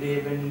time every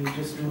day when you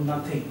just do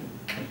nothing,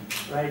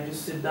 right?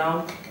 Just sit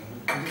down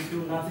and just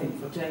do nothing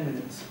for 10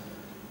 minutes.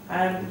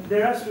 And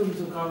there are students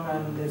who come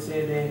and they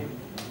say they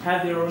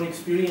have their own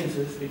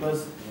experiences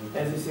because,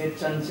 as you said,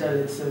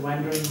 chanchal, it's a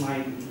wandering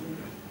mind,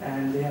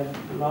 and they have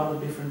a lot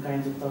of different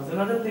kinds of thoughts.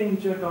 Another thing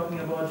which you're talking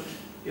about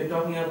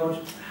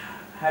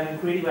having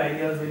creative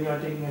ideas when you're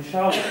taking a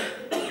shower.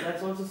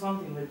 That's also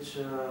something which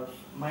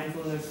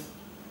mindfulness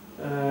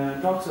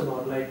talks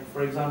about. Like,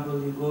 for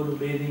example, you go to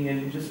bathing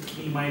and you just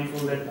be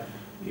mindful that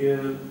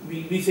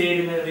we say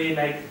it in a way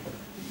like,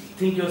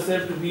 think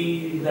yourself to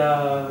be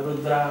the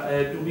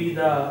Rudra, to be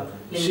the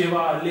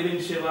Shiva,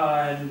 living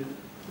Shiva, and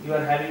you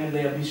are having the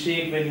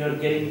Abhishek when you are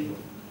getting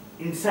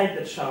inside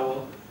that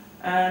shower.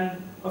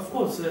 And of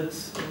course,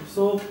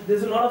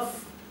 there's a lot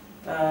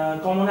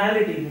of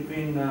commonality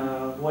between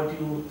what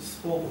you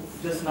spoke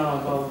just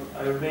now about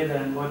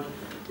Ayurveda and what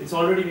it's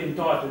already been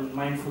taught in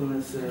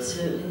mindfulness.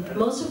 Absolutely.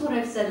 Most of what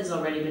I've said has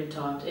already been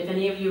taught. If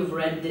any of you have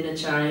read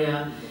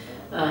Dincharya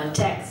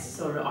texts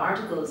or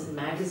articles in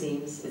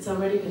magazines, it's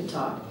already been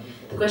taught.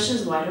 The question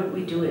is, why don't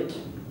we do it?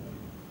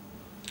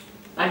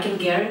 I can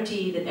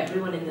guarantee that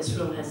everyone in this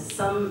room has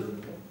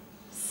some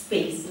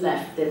space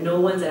left, that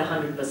no one's at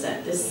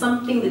 100%. There's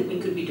something that we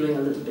could be doing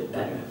a little bit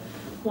better.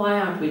 Why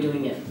aren't we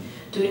doing it?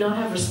 Do we not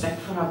have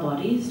respect for our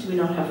bodies? Do we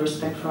not have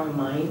respect for our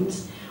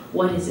minds?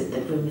 What is it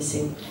that we're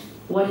missing?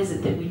 What is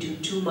it that we do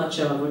too much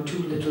of or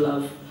too little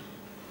of?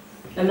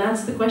 And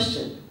that's the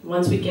question.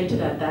 Once we get to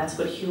that, that's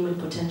what human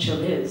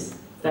potential is.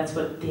 That's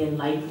what the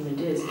enlightenment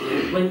is.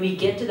 When we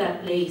get to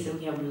that place and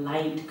we have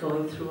light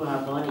going through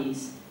our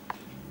bodies,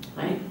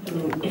 right? I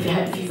mean,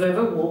 if you've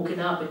ever woken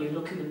up and you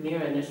look in the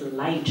mirror and there's a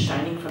light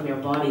shining from your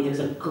body, there's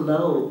a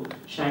glow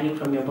shining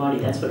from your body,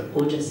 that's what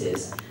ojas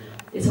is.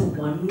 It's a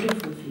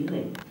wonderful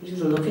feeling. You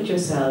just look at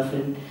yourself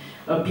and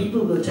or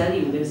people will tell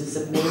you there's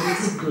this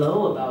immense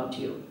glow about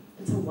you.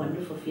 It's a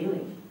wonderful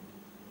feeling.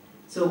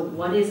 So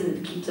what is it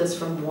that keeps us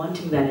from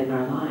wanting that in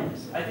our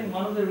lives? I think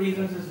one of the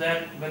reasons is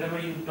that whenever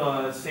you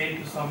say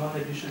to someone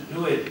that you should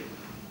do it,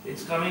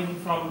 it's coming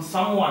from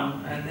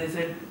someone and they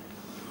said,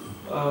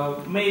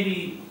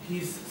 maybe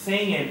he's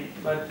saying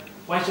it, but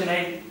why should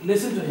I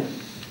listen to him?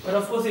 But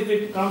of course if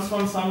it comes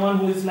from someone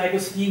who is like a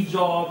Steve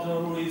Jobs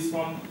or who is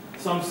from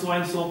some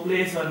so-and-so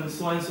place and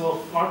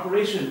so-and-so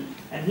corporation,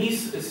 and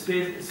he's,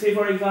 say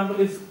for example,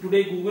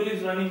 today Google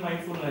is running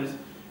mindfulness.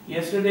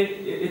 Yesterday,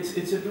 it's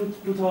a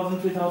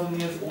 2,000, 3,000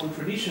 years old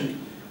tradition,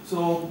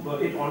 so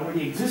it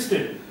already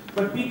existed.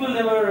 But people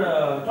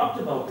never talked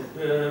about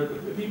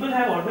it. People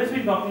have always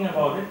been talking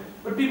about it,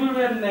 but people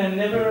were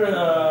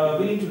never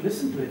willing to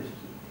listen to it.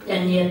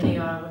 And yet they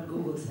are when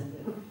Google sends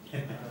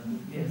it.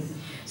 Yes.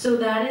 So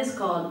that is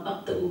called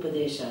Apta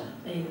Upadesha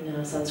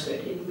in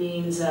Sanskrit. It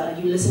means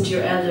you listen to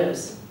your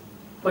elders,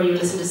 or you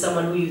listen to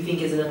someone who you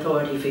think is an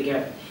authority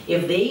figure.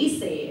 If they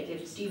say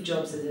it, if Steve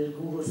Jobs says it, if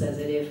Google says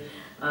it, if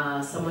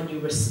someone you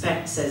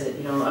respect says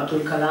it,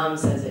 Abdul Kalam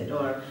says it,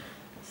 or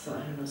so, I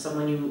don't know,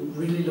 someone you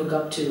really look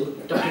up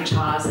to, Dr.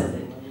 Cha says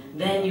it,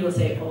 then you will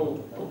say,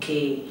 oh,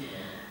 okay,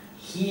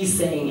 he's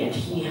saying it,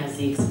 he has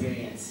the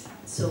experience.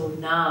 So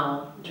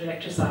now,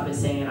 Director Saab is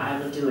saying it, I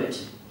will do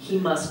it. He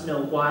must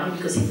know. Why?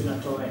 Because he's an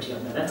authority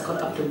on that. That's called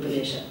Apta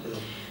Upadesha.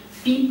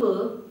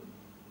 People,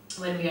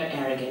 when we are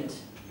arrogant,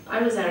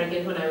 I was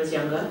arrogant when I was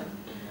younger.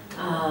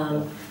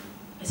 I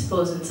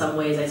suppose in some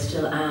ways I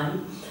still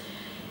am.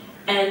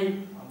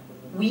 And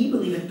we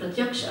believe in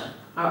pratyaksha,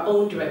 our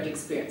own direct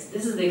experience.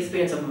 This is the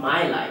experience of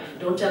my life.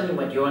 Don't tell me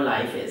what your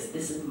life is.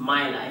 This is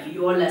my life.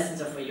 Your lessons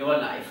are for your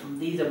life.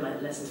 These are my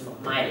lessons for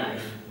my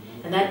life.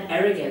 And that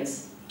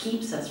arrogance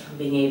keeps us from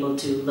being able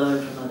to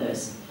learn from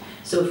others.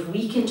 So if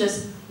we can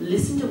just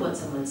listen to what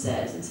someone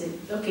says and say,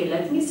 okay,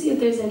 let me see if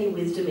there's any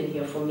wisdom in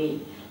here for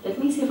me. Let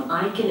me see if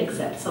I can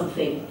accept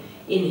something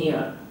in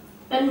here.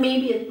 And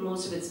maybe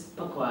most of it's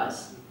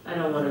bakwas. I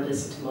don't want to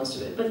listen to most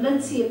of it. But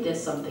let's see if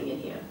there's something in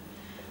here.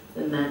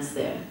 Then that's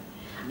there.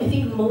 I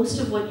think most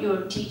of what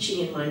you're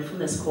teaching in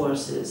mindfulness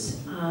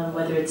courses,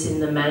 whether it's in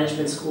the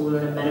management school or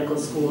in a medical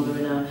school or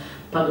in a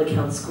public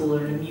health school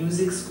or in a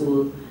music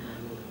school,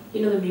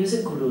 the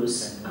music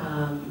gurus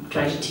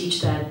try to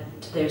teach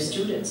that to their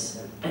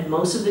students. And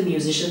most of the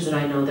musicians that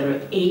I know that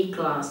are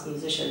A-class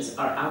musicians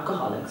are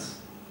alcoholics.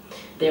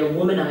 They're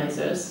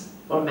womanizers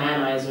or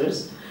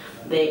manizers.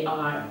 They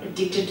are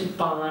addicted to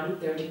pan,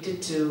 they're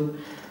addicted to,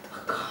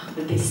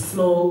 they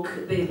smoke,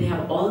 they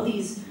have all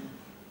these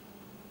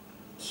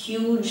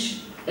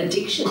huge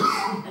addictions.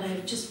 And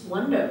I just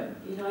wonder,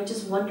 I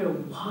just wonder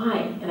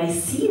why. And I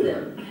see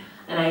them.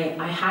 And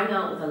I hang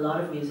out with a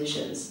lot of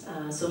musicians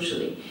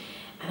socially.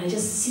 And I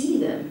just see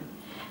them.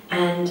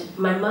 And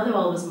my mother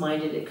always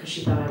minded it because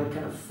she thought I would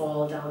kind of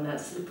fall down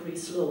that slippery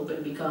slope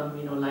and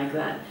become, like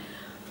that.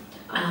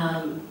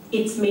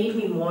 It's made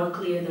me more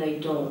clear that I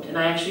don't. And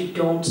I actually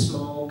don't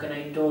smoke and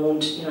I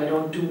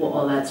don't do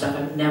all that stuff.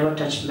 I've never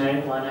touched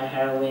marijuana,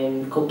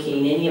 heroin,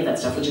 cocaine, any of that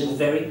stuff, which is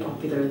very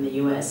popular in the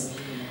US.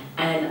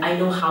 And I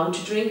know how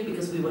to drink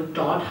because we were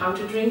taught how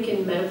to drink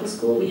in medical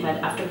school. We had,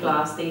 after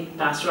class, they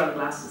passed around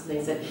glasses and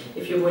they said,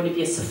 if you're going to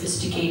be a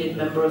sophisticated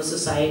member of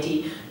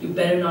society, you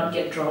better not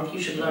get drunk, you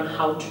should learn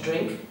how to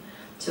drink.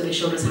 So they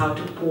showed us how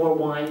to pour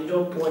wine. You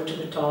don't pour it to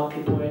the top,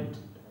 you pour it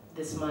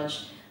this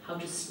much. How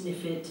to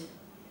sniff it,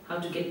 how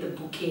to get the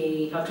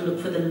bouquet, how to look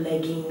for the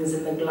leggings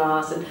in the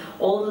glass, and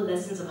all the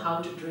lessons of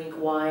how to drink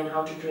wine,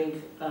 how to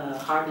drink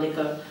hard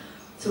liquor.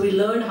 So we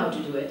learned how to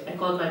do it. I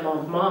called my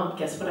mom, Mom,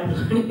 guess what I'm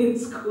learning in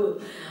school?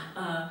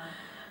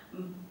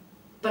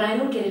 But I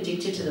don't get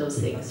addicted to those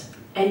things.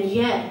 And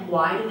yet,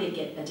 why do they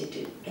get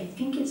addicted? I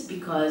think it's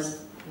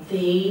because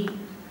they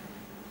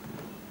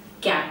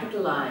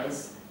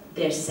capitalize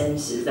their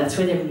senses. That's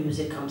where their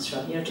music comes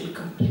from. To be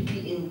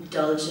completely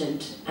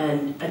indulgent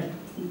and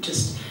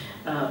just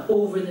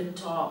over the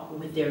top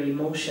with their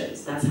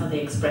emotions. That's how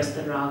they express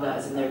the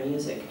ragas in their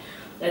music.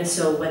 And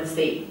so once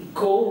they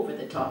go over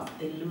the top,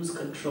 they lose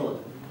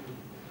control.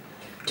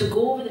 To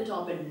go over the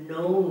top and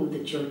know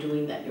that you're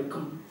doing that, you're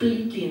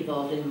completely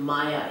involved in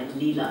Maya and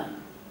Leela,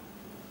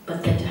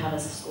 but then to have a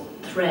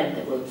thread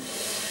that will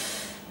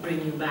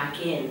bring you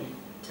back in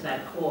to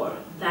that core,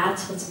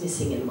 that's what's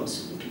missing in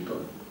most of the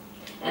people.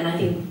 And I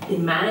think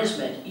in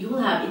management, you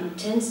will have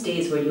intense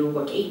days where you'll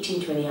work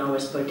 18, 20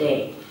 hours per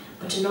day,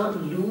 But to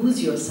not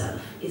lose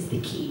yourself is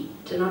the key.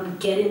 To not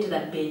get into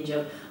that binge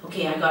of,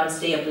 okay, I gotta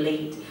stay up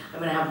late, I'm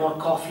gonna have more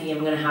coffee,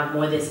 I'm gonna have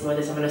more this,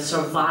 I'm gonna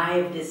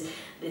survive this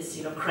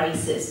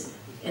crisis.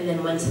 And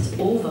then once it's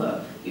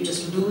over, you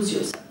just lose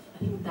yourself. I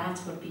think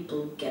that's where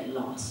people get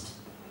lost.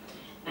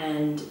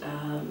 And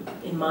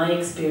in my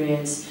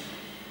experience,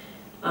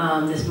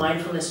 this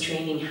mindfulness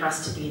training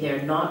has to be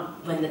there,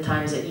 not when the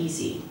times are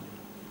easy.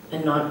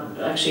 And not,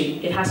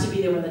 actually, it has to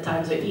be there when the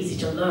times are easy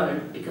to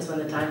learn, because when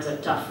the times are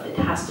tough, it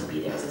has to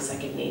be there as a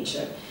second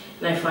nature.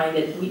 And I find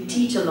that we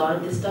teach a lot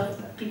of this stuff,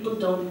 people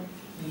don't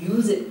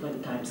use it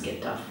when times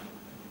get tough.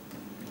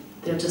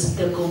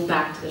 They'll go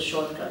back to the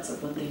shortcuts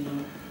of what they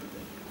know.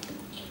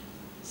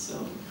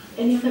 So,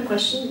 any other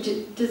questions?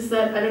 Does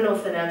that, I don't know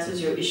if that answers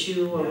your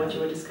issue or what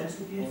you were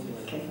discussing. Yes.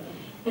 Okay.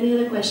 Any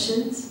other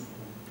questions?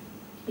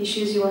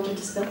 Issues you want to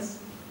discuss?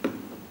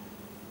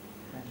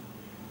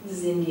 This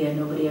is India,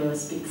 nobody ever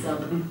speaks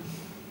up.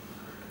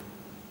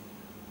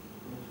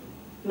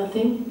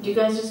 Nothing? Do you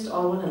guys just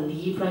all want to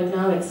leave right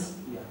now? It's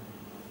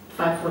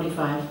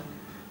 5:45.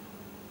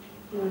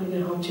 You want to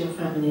get home to your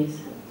families?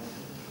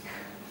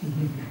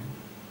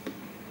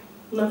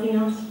 Nothing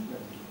else?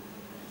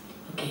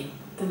 Okay,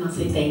 then I'll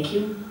say thank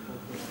you.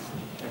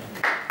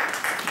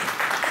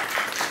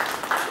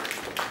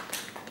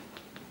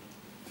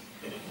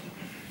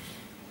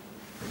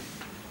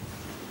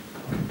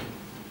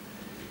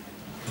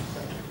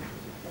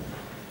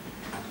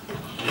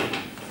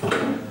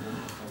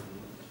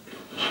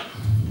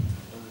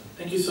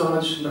 Thank you so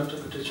much, Dr.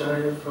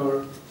 Bhattacharya,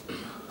 for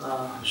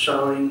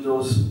showering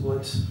those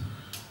words.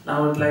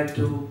 Now I would like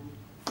to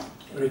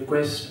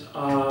request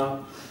the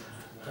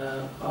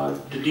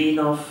Dean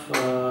of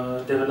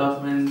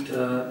Development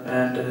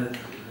and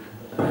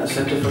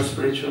Center for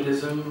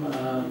Spiritualism,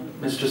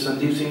 Mr.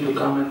 Sandeep Singh, to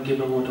come and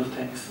give a vote of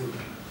thanks.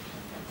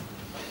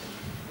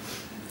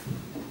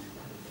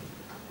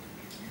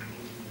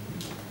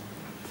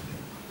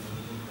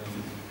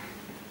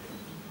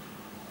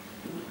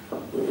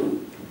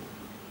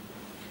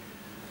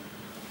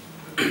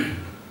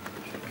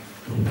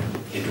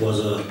 It was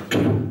a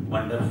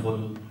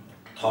wonderful,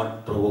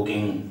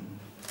 thought-provoking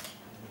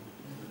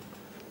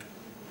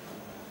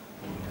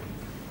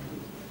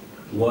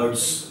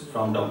words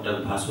from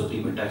Dr.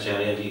 Bhaswati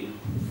Bhattacharya ji,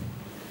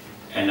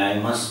 and I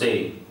must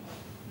say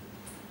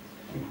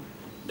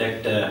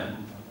that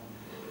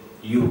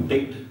you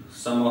picked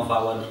some of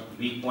our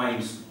weak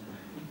points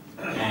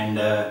and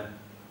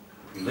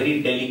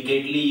very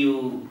delicately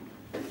you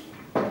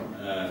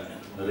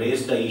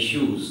raised the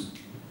issues,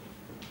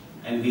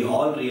 and we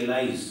all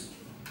realize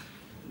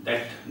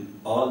that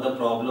all the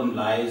problem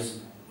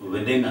lies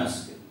within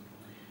us.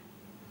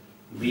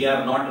 We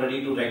are not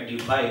ready to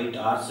rectify it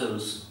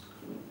ourselves,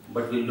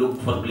 but we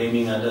look for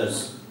blaming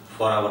others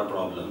for our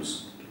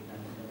problems.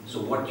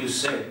 So what you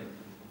said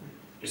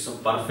is a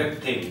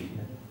perfect thing,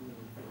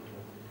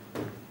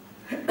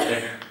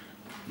 that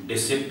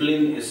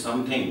discipline is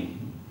something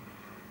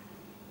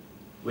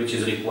which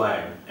is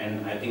required,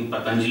 and I think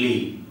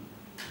Patanjali,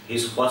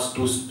 his first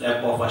two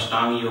steps of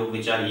Ashtanga Yoga,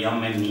 which are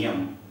Yam and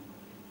Niyam,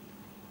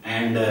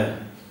 and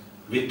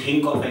we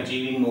think of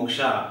achieving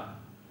moksha,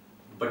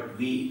 but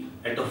we,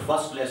 at the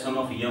first lesson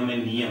of Yam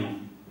and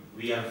Niyam,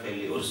 we are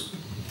failures.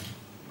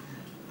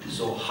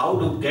 So how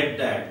to get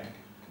that?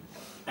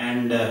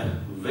 And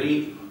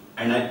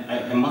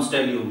I must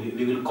tell you,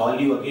 we will call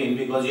you again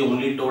because you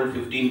only told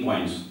 15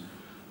 points.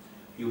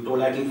 You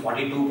told, I think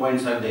 42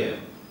 points are there.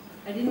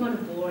 I didn't want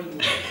to bore you.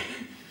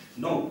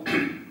 No.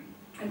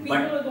 And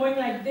people were going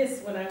like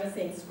this when I was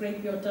saying,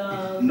 scrape your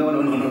tongue. No.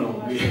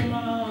 Wash your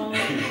mouth.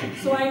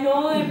 So I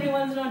know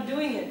everyone's not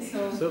doing it.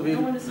 So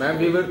ma'am,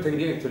 we were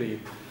thinking actually.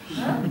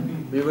 Huh?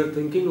 We were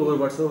thinking over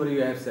whatsoever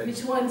you have said.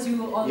 Which ones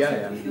you also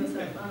give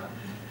yourself?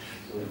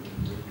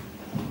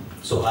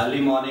 So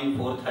early morning,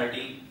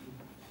 4:30,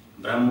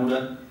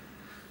 Brahmurat.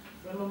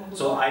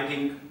 So I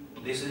think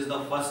this is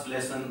the first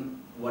lesson,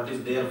 what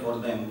is there for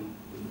them,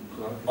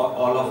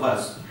 all of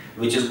us,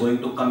 which is going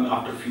to come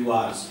after few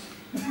hours.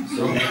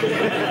 So You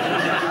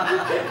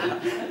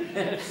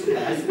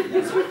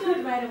can't do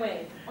it right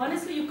away.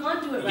 Honestly, you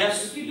can't do it right away.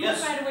 Yes, If you do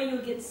yes. it right away,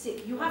 you'll get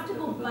sick. You have to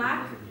go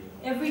back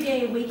every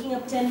day, waking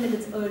up 10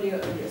 minutes earlier.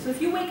 So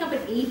if you wake up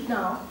at 8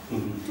 now,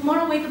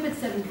 tomorrow wake up at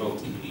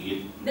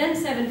 7:50, then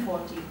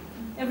 7:40.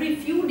 Every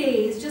few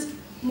days, just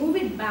move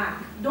it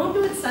back. Don't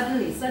do it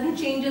suddenly. Sudden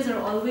changes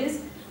are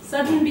always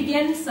sudden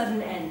begin,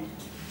 sudden end.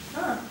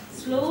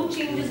 Slow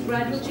changes,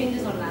 gradual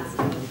changes are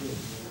lasting.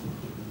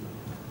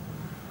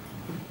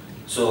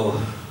 So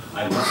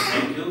I must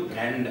thank you,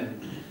 and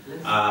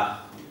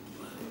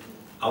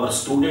our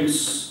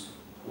students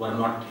were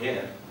not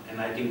here,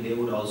 and I think they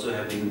would also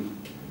have been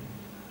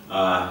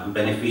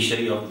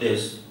beneficiary of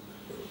this.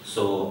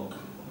 So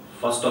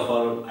first of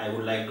all, I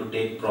would like to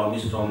take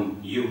promise from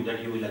you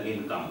that you will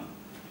again come,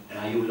 and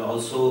I will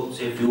also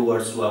say a few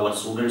words to our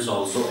students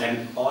also,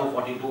 and all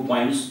 42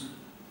 points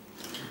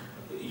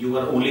you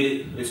were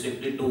only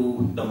restricted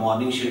to the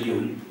morning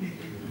schedule,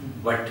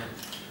 but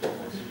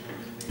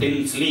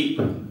till sleep.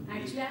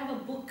 Actually, I have a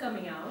book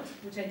coming out,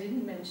 which I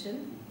didn't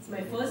mention. It's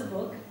my first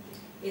book.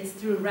 It's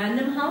through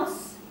Random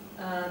House,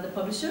 the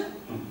publisher.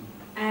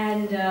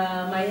 And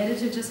my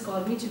editor just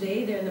called me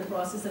today. They're in the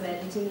process of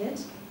editing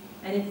it.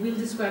 And it will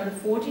describe the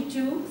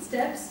 42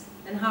 steps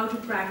and how to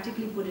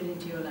practically put it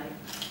into your life.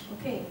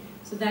 Okay,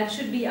 so that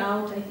should be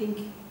out, I think,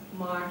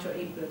 March or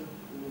April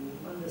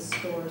on the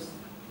stores.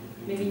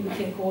 Maybe we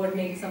can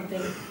coordinate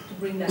something to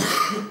bring that.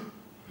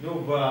 No,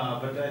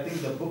 but I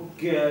think the book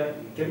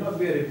cannot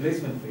be a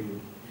replacement for you.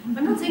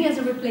 I'm not saying as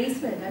a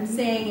replacement. I'm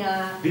saying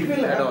We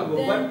will have to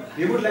go, but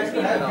we would like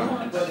to have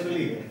you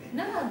personally.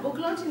 no, book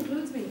launch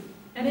includes me.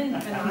 And in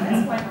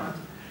Benares, why not?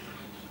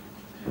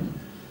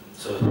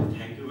 So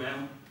thank you,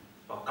 ma'am,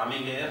 for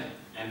coming here,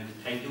 and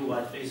thank you,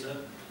 Vajpayee sir,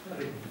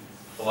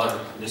 for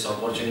this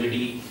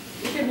opportunity.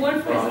 If it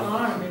weren't for his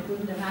arm, it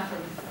wouldn't have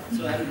happened.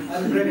 So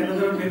I'll bring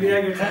another, maybe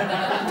I get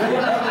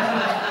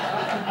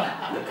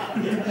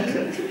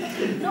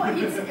No,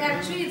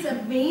 it's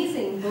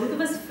amazing. Both of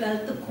us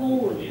felt the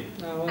cold.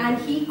 And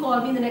he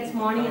called me the next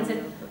morning and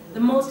said, the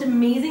most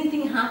amazing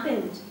thing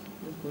happened.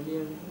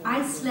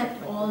 I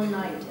slept all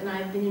night and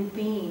I've been in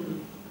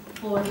pain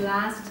for the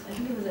last, I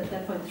think it was at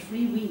that point,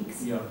 3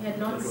 weeks. Yeah, I had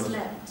not that was-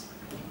 slept.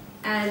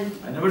 And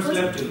I never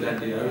slept till that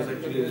day. I was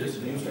actually just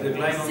used to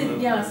recline on the...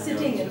 yeah,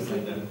 sitting and just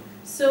like sleeping. that.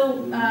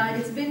 So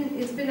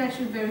it's been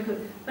actually very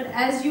good. But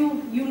as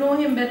you know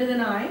him better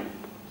than I,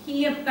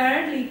 he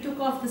apparently took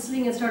off the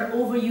sling and started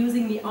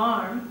overusing the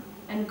arm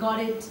and got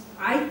it.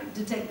 I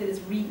detected it's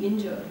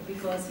re-injured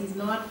because he's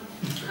not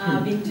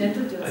being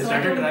gentle to it. I So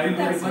started told him, driving "Put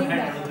that with one sling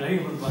hand. I back." was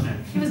driving with one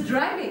hand. He was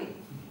driving.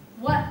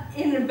 What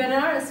in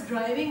Benares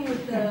driving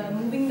with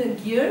moving the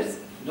gears?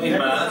 No,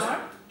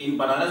 in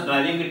Banaras,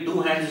 driving with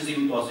two hands is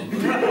impossible.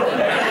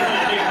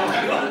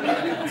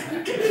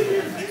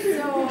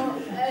 So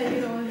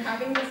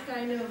having this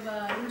kind of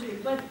injury,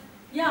 but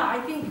yeah, I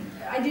think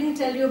I didn't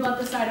tell you about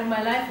the side of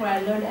my life where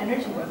I learned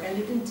energy work. I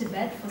lived in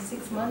Tibet for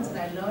 6 months and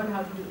I learned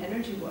how to do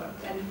energy work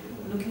and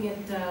looking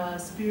at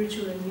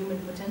spiritual and human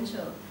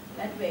potential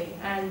that way.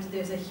 And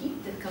there's a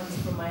heat that comes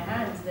from my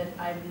hands that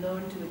I've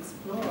learned to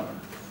explore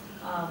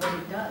what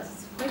it does.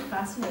 It's quite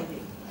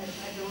fascinating. I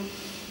don't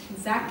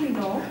exactly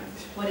know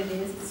what it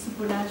is. It's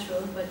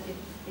supernatural, but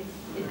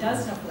it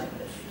does stuff like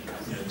this.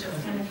 It's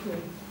kind of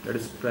cool. That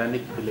is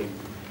pranic healing.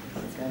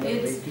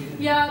 It's,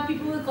 yeah,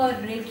 people will call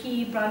it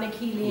Reiki, pranic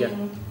healing,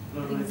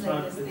 Yeah. things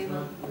like this. They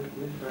will.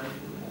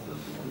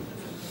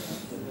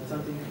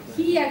 Something.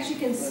 He actually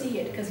can see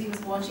it because he was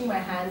watching my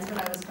hands when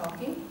I was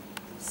talking.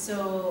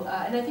 So,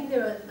 and I think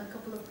there are a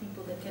couple of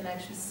people that can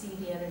actually see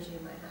the energy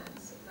in my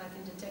hands. I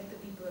can detect the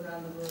people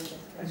around the world. That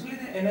can. Actually,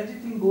 the energy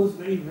thing goes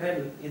very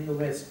well in the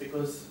West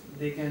because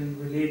they can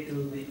relate to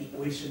the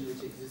equation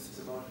which exists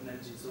about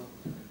energy. So,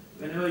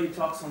 whenever you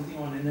talk something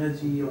on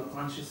energy or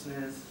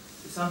consciousness,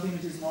 it's something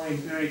which is more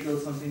empirical,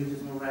 something which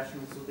is more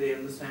rational, so they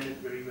understand it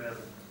very well.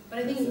 But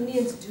I think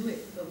Indians do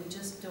it, but we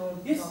just don't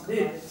Yes, talk about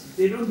it.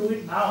 they don't do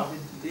it now.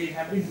 They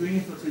have been doing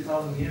it for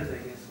 3,000 years, I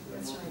guess.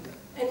 That's right.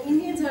 And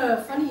Indians are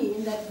funny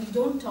in that we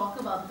don't talk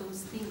about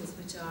those things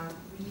which are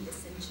really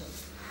essential.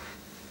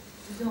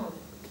 We don't.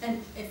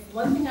 And if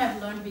one thing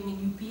I've learned being in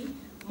UP,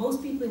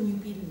 most people in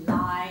UP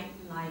lie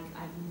like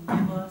I've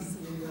never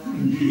seen you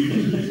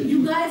lie.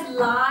 You guys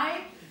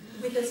lie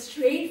with a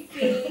straight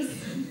face.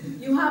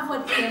 You have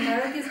what in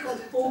America is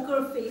called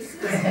poker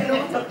faces. You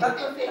know the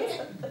poker face?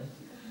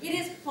 It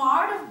is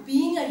part of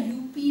being a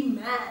UP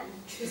man.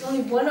 There's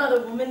only one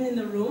other woman in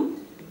the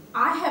room.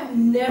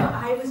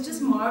 I was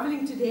just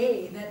marveling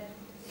today that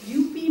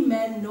UP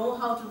men know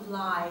how to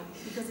lie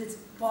because it's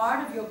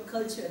part of your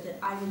culture that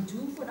I will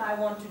do what I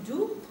want to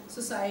do.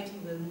 Society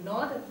will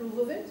not approve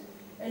of it.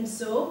 And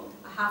so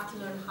I have to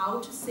learn how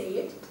to say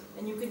it.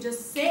 And you can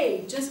just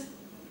say, just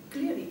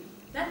clearly.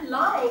 That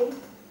line,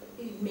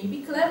 it may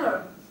be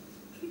clever,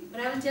 but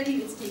I will tell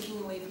you it's taking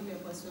away from your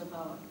personal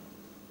power.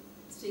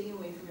 It's taking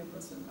away from your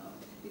personal power.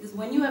 Because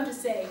when you have to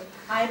say,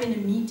 I'm in a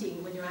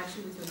meeting when you're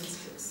actually with your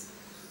mistress.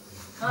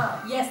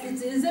 Yes,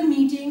 it is a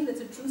meeting,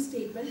 that's a